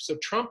on you. So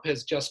Trump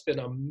has just been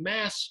a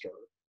master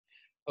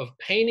of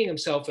painting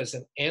himself as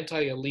an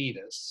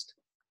anti-elitist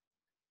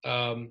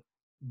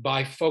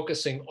by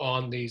focusing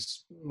on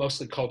these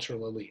mostly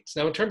cultural elites.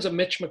 Now, in terms of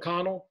Mitch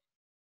McConnell,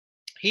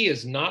 He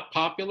is not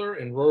popular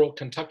in rural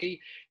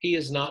Kentucky. He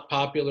is not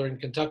popular in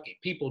Kentucky.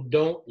 People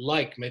don't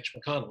like Mitch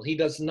McConnell. He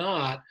does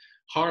not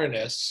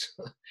harness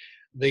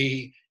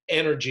the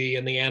energy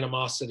and the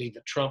animosity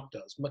that Trump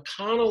does.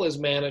 McConnell has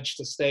managed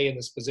to stay in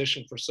this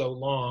position for so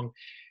long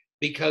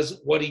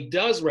because what he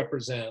does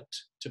represent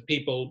to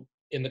people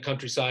in the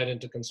countryside and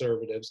to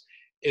conservatives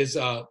is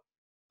a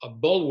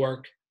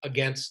bulwark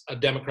against a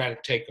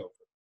Democratic takeover.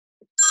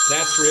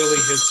 That's really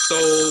his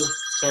sole,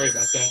 sorry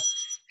about that,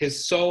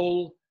 his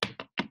sole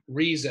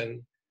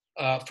reason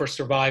for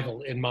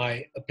survival, in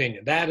my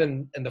opinion. That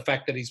and the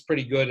fact that he's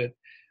pretty good at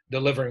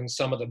delivering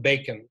some of the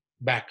bacon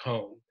back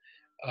home.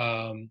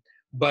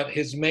 But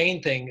his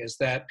main thing is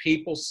that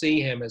people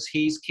see him as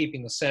he's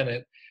keeping the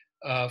Senate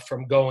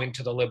from going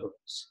to the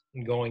liberals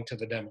and going to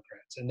the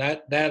Democrats. And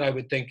that I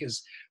would think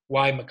is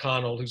why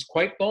McConnell, who's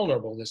quite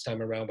vulnerable this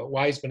time around, but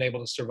why he's been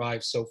able to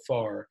survive so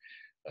far,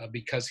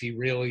 because he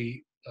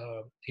really,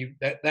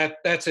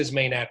 that's his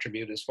main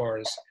attribute as far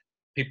as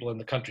people in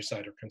the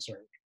countryside are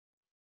concerned.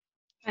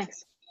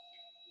 Thanks.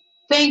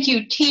 Thank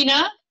you,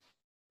 Tina.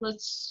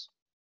 Let's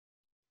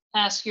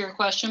ask your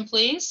question,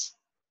 please.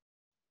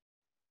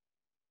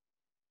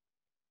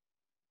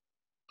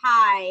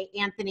 Hi,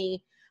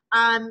 Anthony.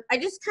 I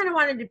just kind of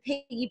wanted to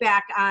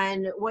piggyback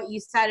on what you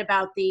said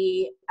about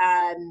the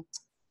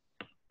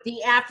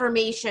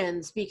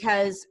affirmations,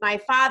 because my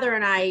father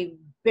and I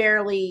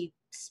barely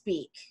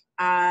speak.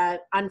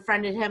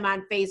 Unfriended him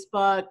on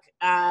Facebook.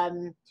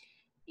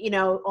 You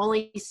know,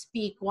 only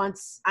speak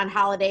once on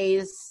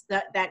holidays,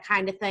 that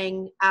kind of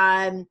thing.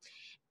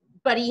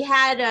 But he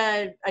had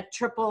a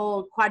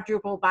triple,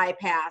 quadruple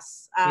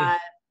bypass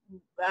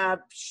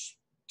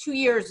 2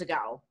 years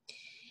ago.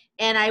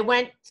 And I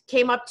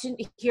came up to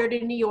here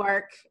to New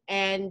York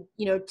and,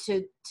 you know,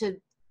 to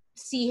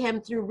see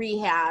him through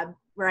rehab,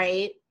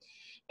 right?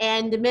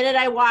 And the minute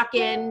I walk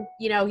in,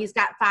 you know, he's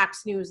got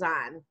Fox News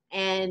on.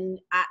 And,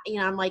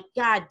 I'm like,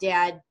 God,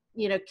 Dad,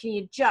 you know, can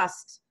you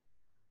just,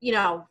 you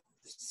know,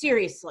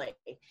 seriously.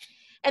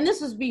 And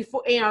this was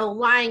before, you know,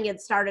 lying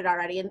had started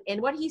already.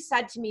 And what he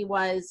said to me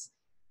was,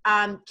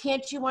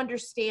 can't you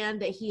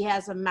understand that he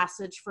has a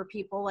message for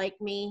people like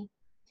me?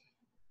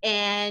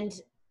 And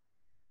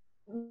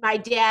my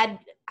dad,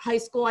 high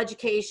school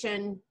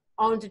education,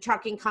 owns a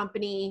trucking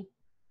company,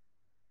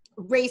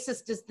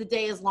 racist as the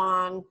day is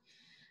long,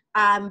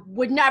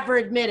 would never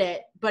admit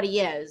it, but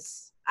he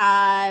is.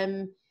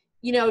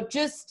 You know,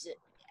 just,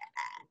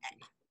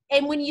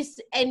 and what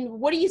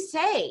do you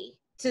say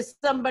to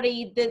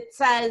somebody that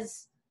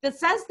says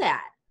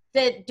that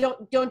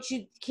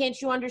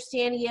can't you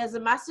understand he has a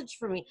message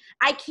for me?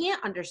 I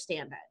can't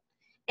understand it.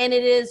 And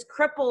it has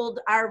crippled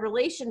our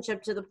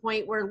relationship to the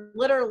point where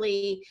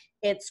literally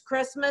it's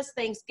Christmas,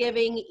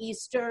 Thanksgiving,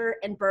 Easter,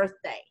 and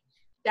birthday.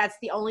 That's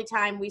the only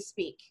time we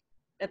speak.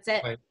 That's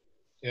it. Right.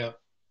 Yeah.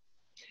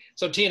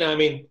 So Tina, I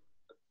mean,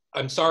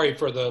 I'm sorry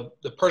for the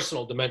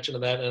personal dimension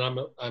of that, and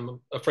I'm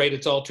afraid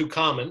it's all too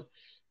common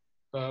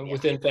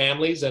within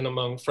families and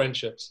among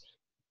friendships.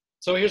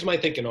 So here's my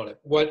thinking on it.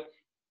 What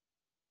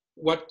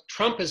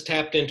Trump has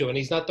tapped into, and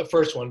he's not the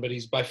first one, but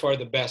he's by far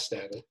the best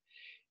at it,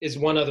 is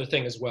one other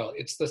thing as well.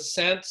 It's the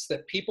sense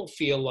that people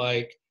feel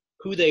like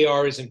who they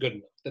are isn't good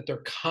enough, that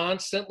they're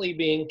constantly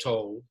being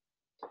told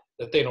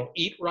that they don't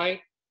eat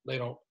right, they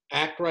don't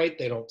act right,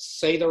 they don't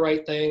say the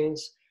right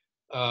things,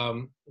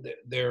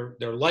 their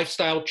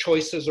lifestyle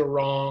choices are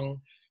wrong,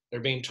 they're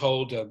being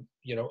told to,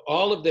 you know,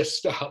 all of this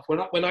stuff.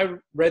 When I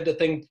read the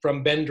thing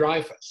from Ben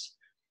Dreyfuss,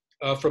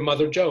 from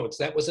Mother Jones,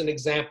 that was an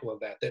example of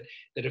that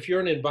if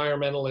you're an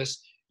environmentalist,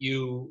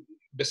 you,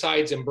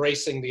 besides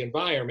embracing the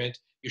environment,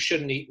 you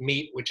shouldn't eat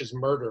meat, which is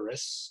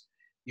murderous.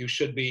 You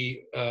should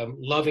be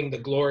loving the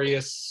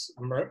glorious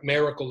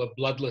miracle of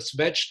bloodless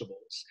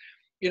vegetables.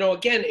 You know,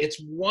 again,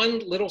 it's one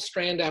little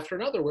strand after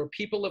another where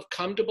people have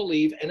come to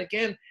believe, and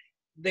again,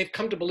 they've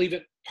come to believe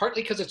it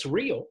partly because it's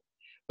real,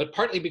 but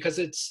partly because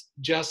it's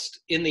just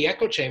in the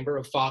echo chamber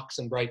of Fox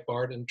and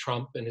Breitbart and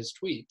Trump and his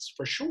tweets,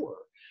 for sure.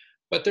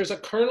 But there's a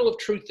kernel of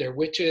truth there,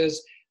 which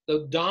is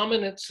the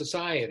dominant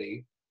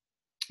society,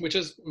 which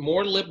is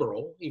more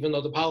liberal, even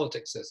though the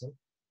politics isn't.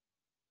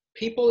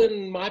 People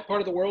in my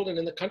part of the world and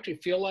in the country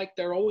feel like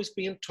they're always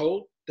being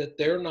told that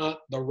they're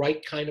not the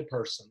right kind of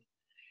person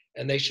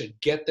and they should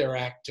get their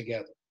act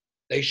together.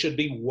 They should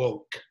be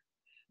woke.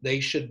 They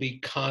should be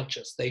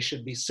conscious. They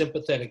should be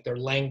sympathetic. Their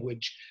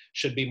language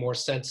should be more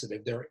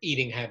sensitive. Their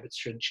eating habits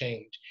should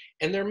change.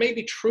 And there may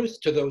be truth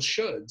to those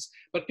shoulds,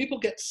 but people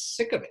get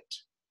sick of it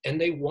and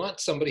they want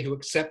somebody who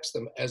accepts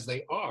them as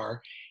they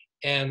are.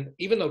 And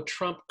even though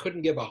Trump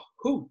couldn't give a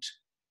hoot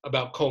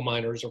about coal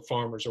miners or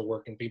farmers or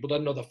working people,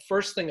 doesn't know the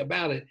first thing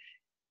about it,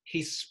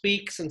 he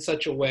speaks in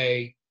such a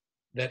way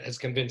that has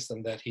convinced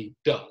them that he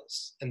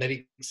does and that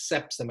he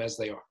accepts them as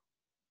they are.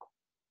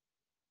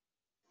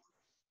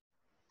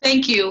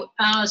 Thank you.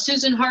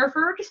 Susan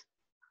Harford,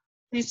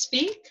 please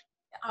speak.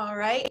 All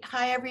right.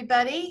 Hi,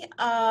 everybody.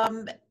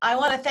 I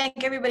want to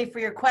thank everybody for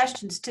your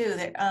questions, too.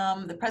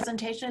 The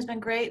presentation has been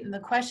great and the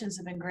questions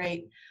have been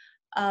great.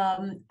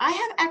 I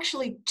have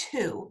actually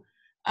two.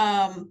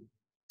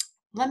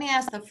 let me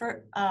ask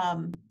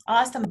I'll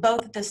ask them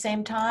both at the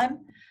same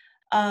time.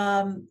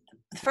 The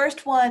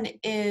first one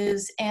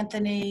is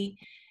Anthony.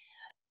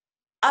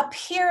 Up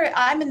here,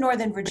 I'm in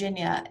Northern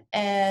Virginia,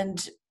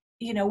 and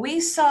we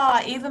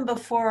saw even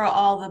before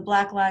all the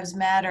Black Lives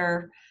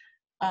Matter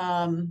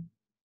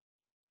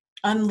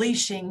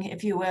unleashing,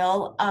 if you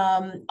will,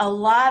 a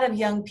lot of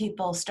young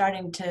people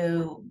starting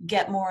to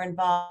get more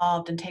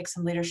involved and take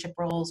some leadership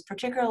roles,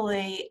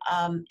 particularly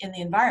in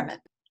the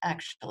environment,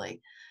 actually,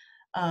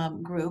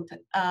 group.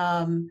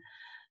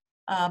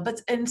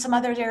 But in some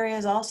other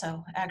areas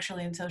also,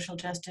 actually, in social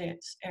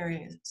justice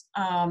areas.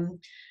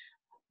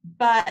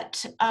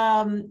 But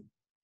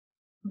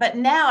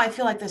now I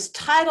feel like this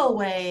tidal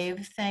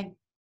wave, thank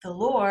the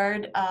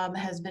Lord,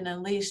 has been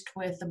unleashed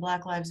with the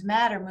Black Lives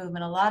Matter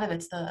movement. A lot of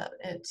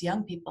it's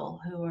young people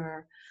who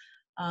are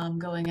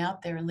going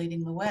out there and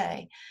leading the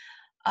way.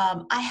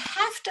 I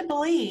have to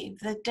believe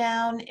that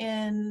down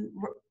in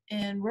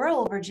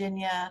rural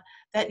Virginia,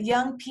 that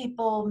young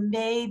people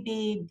may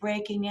be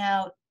breaking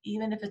out,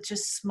 even if it's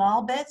just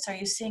small bits. Are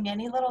you seeing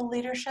any little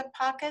leadership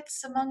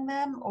pockets among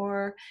them,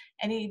 or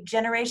any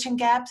generation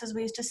gaps, as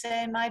we used to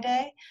say in my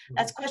day?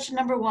 That's question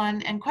number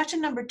one. And question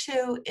number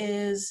two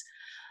is,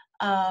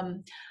 I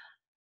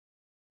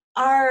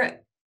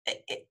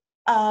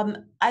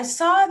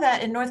saw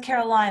that in North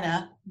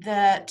Carolina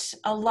that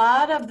a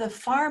lot of the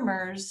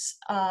farmers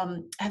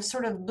have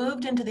sort of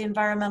moved into the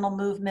environmental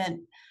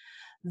movement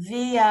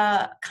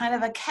via kind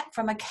of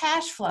from a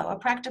cash flow, a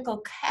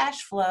practical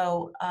cash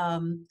flow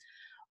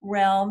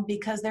realm,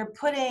 because they're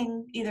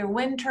putting either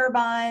wind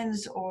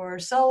turbines or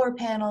solar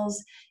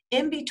panels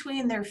in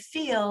between their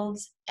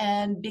fields.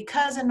 And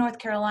because in North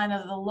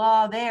Carolina, the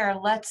law there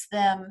lets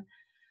them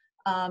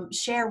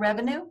share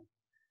revenue,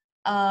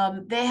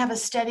 they have a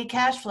steady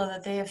cash flow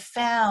that they have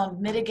found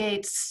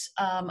mitigates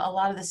a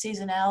lot of the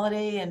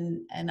seasonality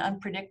and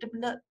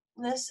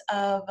unpredictableness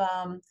of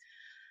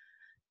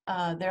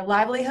their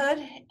livelihood.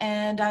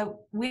 And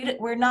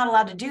we're not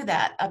allowed to do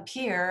that up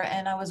here.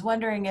 And I was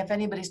wondering if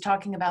anybody's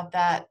talking about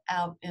that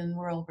out in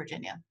rural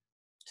Virginia.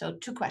 So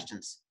 2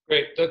 questions.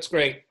 Great, that's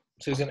great,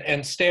 Susan.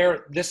 And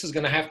Stair, this is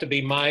going to have to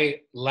be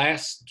my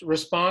last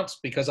response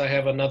because I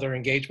have another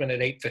engagement at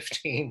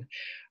 8:15.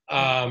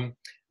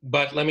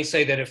 But let me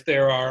say that if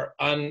there are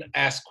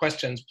unasked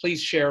questions,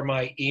 please share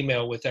my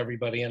email with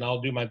everybody and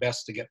I'll do my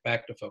best to get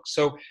back to folks.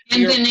 So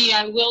Anthony,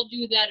 I will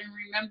do that. And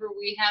remember,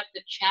 we have the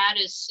chat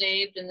is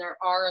saved and there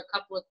are a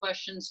couple of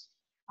questions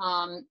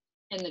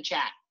in the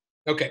chat.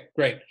 Okay,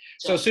 great.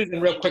 So Susan,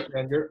 real quickly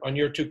on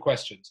your 2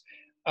 questions.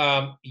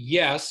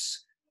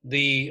 Yes,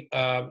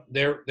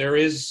 there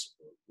is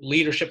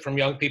leadership from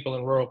young people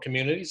in rural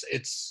communities.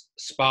 It's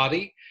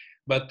spotty.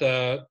 But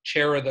the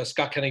chair of the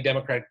Scott County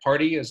Democratic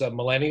Party is a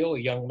millennial, a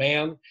young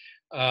man.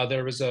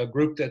 There is a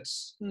group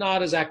that's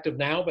not as active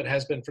now, but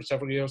has been for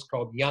several years,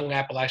 called Young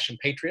Appalachian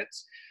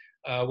Patriots,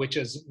 which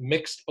is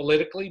mixed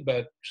politically,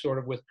 but sort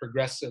of with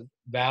progressive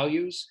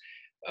values.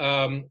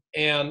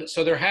 And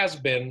so there has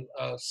been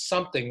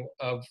something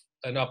of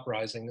an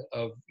uprising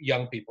of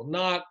young people,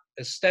 not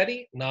as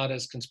steady, not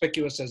as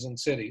conspicuous as in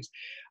cities.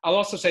 I'll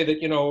also say that,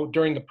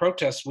 during the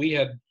protests, we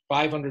had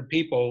 500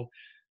 people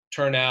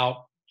turn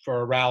out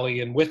for a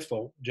rally in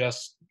Withville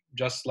just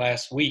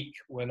last week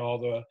when all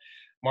the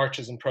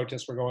marches and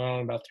protests were going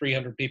on, about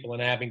 300 people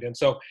in Abingdon.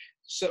 So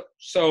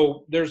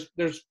there's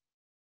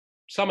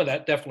some of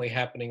that definitely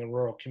happening in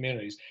rural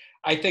communities.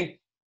 I think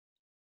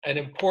an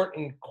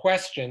important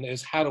question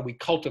is, how do we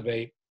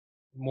cultivate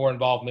more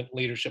involvement,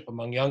 leadership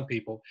among young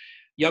people?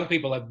 Young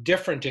people have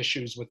different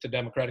issues with the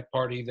Democratic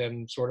Party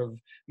than sort of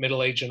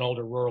middle-aged and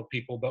older rural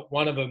people, but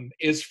one of them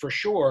is for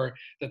sure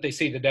that they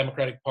see the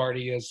Democratic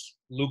Party as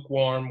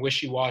lukewarm,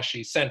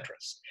 wishy-washy,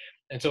 centrist.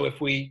 And so if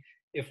we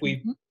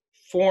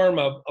form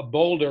a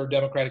bolder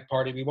Democratic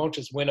Party, we won't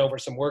just win over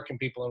some working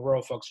people and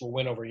rural folks, we'll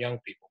win over young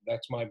people.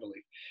 That's my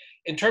belief.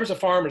 In terms of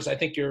farmers, I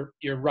think you're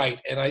right.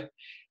 And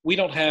we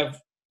don't have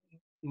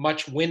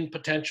much wind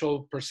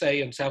potential per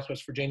se in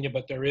Southwest Virginia,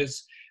 but there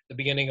is the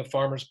beginning of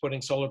farmers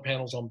putting solar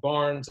panels on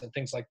barns and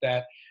things like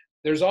that.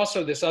 There's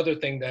also this other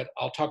thing that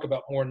I'll talk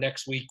about more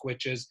next week,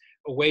 which is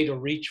a way to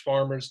reach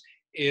farmers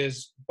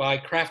is by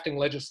crafting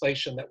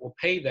legislation that will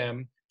pay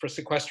them for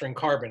sequestering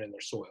carbon in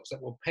their soils,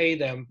 that will pay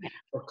them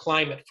for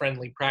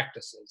climate-friendly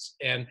practices.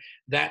 And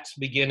that's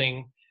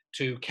beginning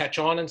to catch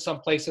on in some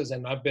places,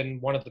 and I've been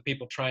one of the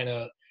people trying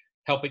to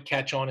help it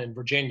catch on in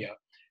Virginia.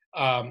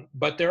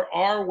 But there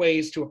are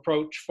ways to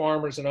approach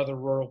farmers and other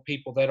rural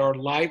people that are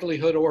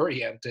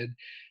livelihood-oriented,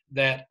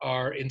 that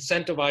are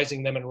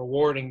incentivizing them and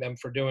rewarding them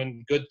for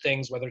doing good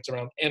things, whether it's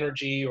around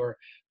energy or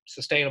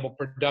sustainable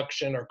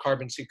production or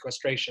carbon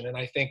sequestration. And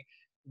I think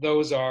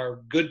those are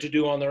good to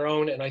do on their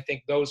own, and I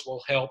think those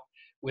will help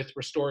with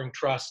restoring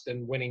trust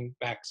and winning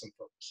back some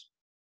folks.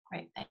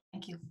 Great,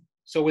 thank you.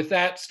 So with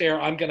that,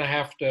 Stair, I'm going to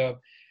have to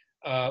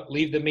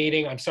leave the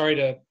meeting. I'm sorry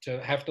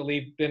to have to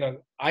leave.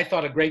 I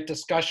thought a great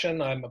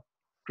discussion. I'm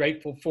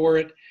grateful for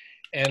it,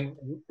 and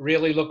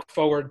really look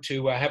forward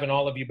to having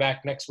all of you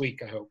back next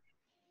week, I hope.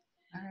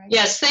 All right.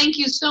 Yes, thank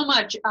you so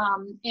much,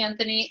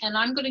 Anthony. And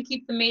I'm going to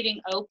keep the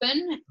meeting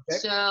open. Okay.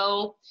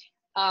 So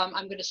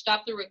I'm going to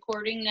stop the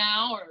recording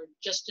now, or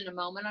just in a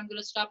moment, I'm going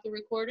to stop the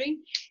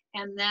recording.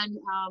 And then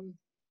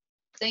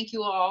thank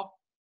you all.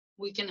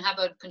 We can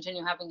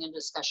continue having a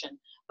discussion.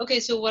 Okay,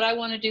 so what I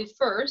want to do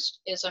first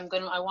is I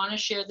want to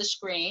share the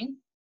screen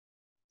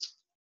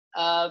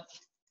of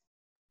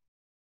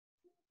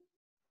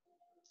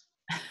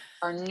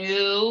our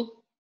new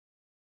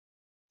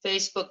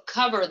Facebook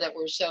cover that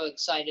we're so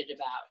excited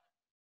about.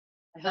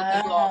 I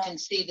hope you all can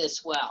see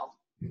this well.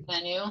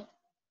 Can you?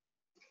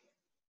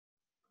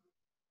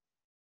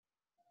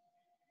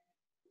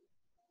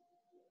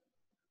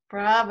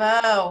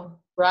 Bravo.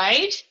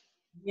 Right?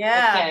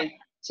 Yeah. Okay,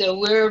 so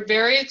we're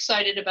very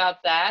excited about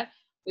that.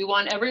 We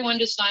want everyone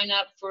to sign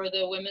up for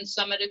the Women's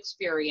Summit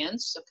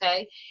Experience,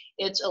 okay?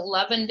 It's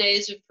 11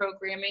 days of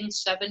programming,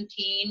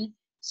 17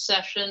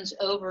 sessions,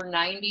 over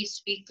 90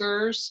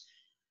 speakers,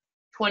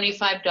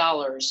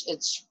 $25.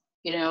 It's,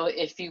 you know,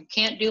 if you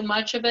can't do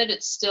much of it,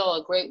 it's still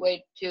a great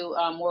way to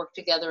work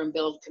together and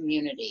build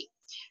community.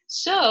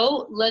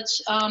 So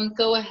let's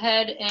go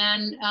ahead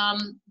and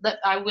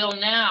I will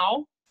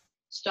now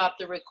stop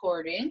the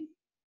recording.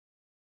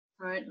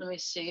 All right, let me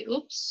see.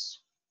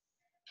 Oops,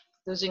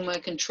 losing my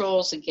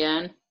controls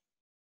again.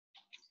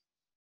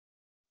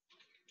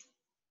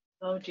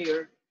 Oh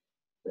dear.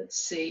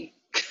 Let's see.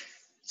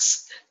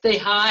 They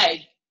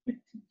hide.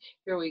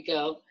 Here we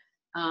go.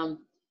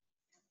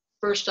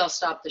 First, I'll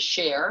stop the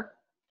share.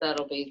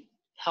 That'll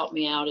help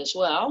me out as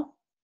well.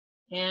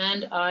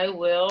 And I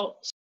will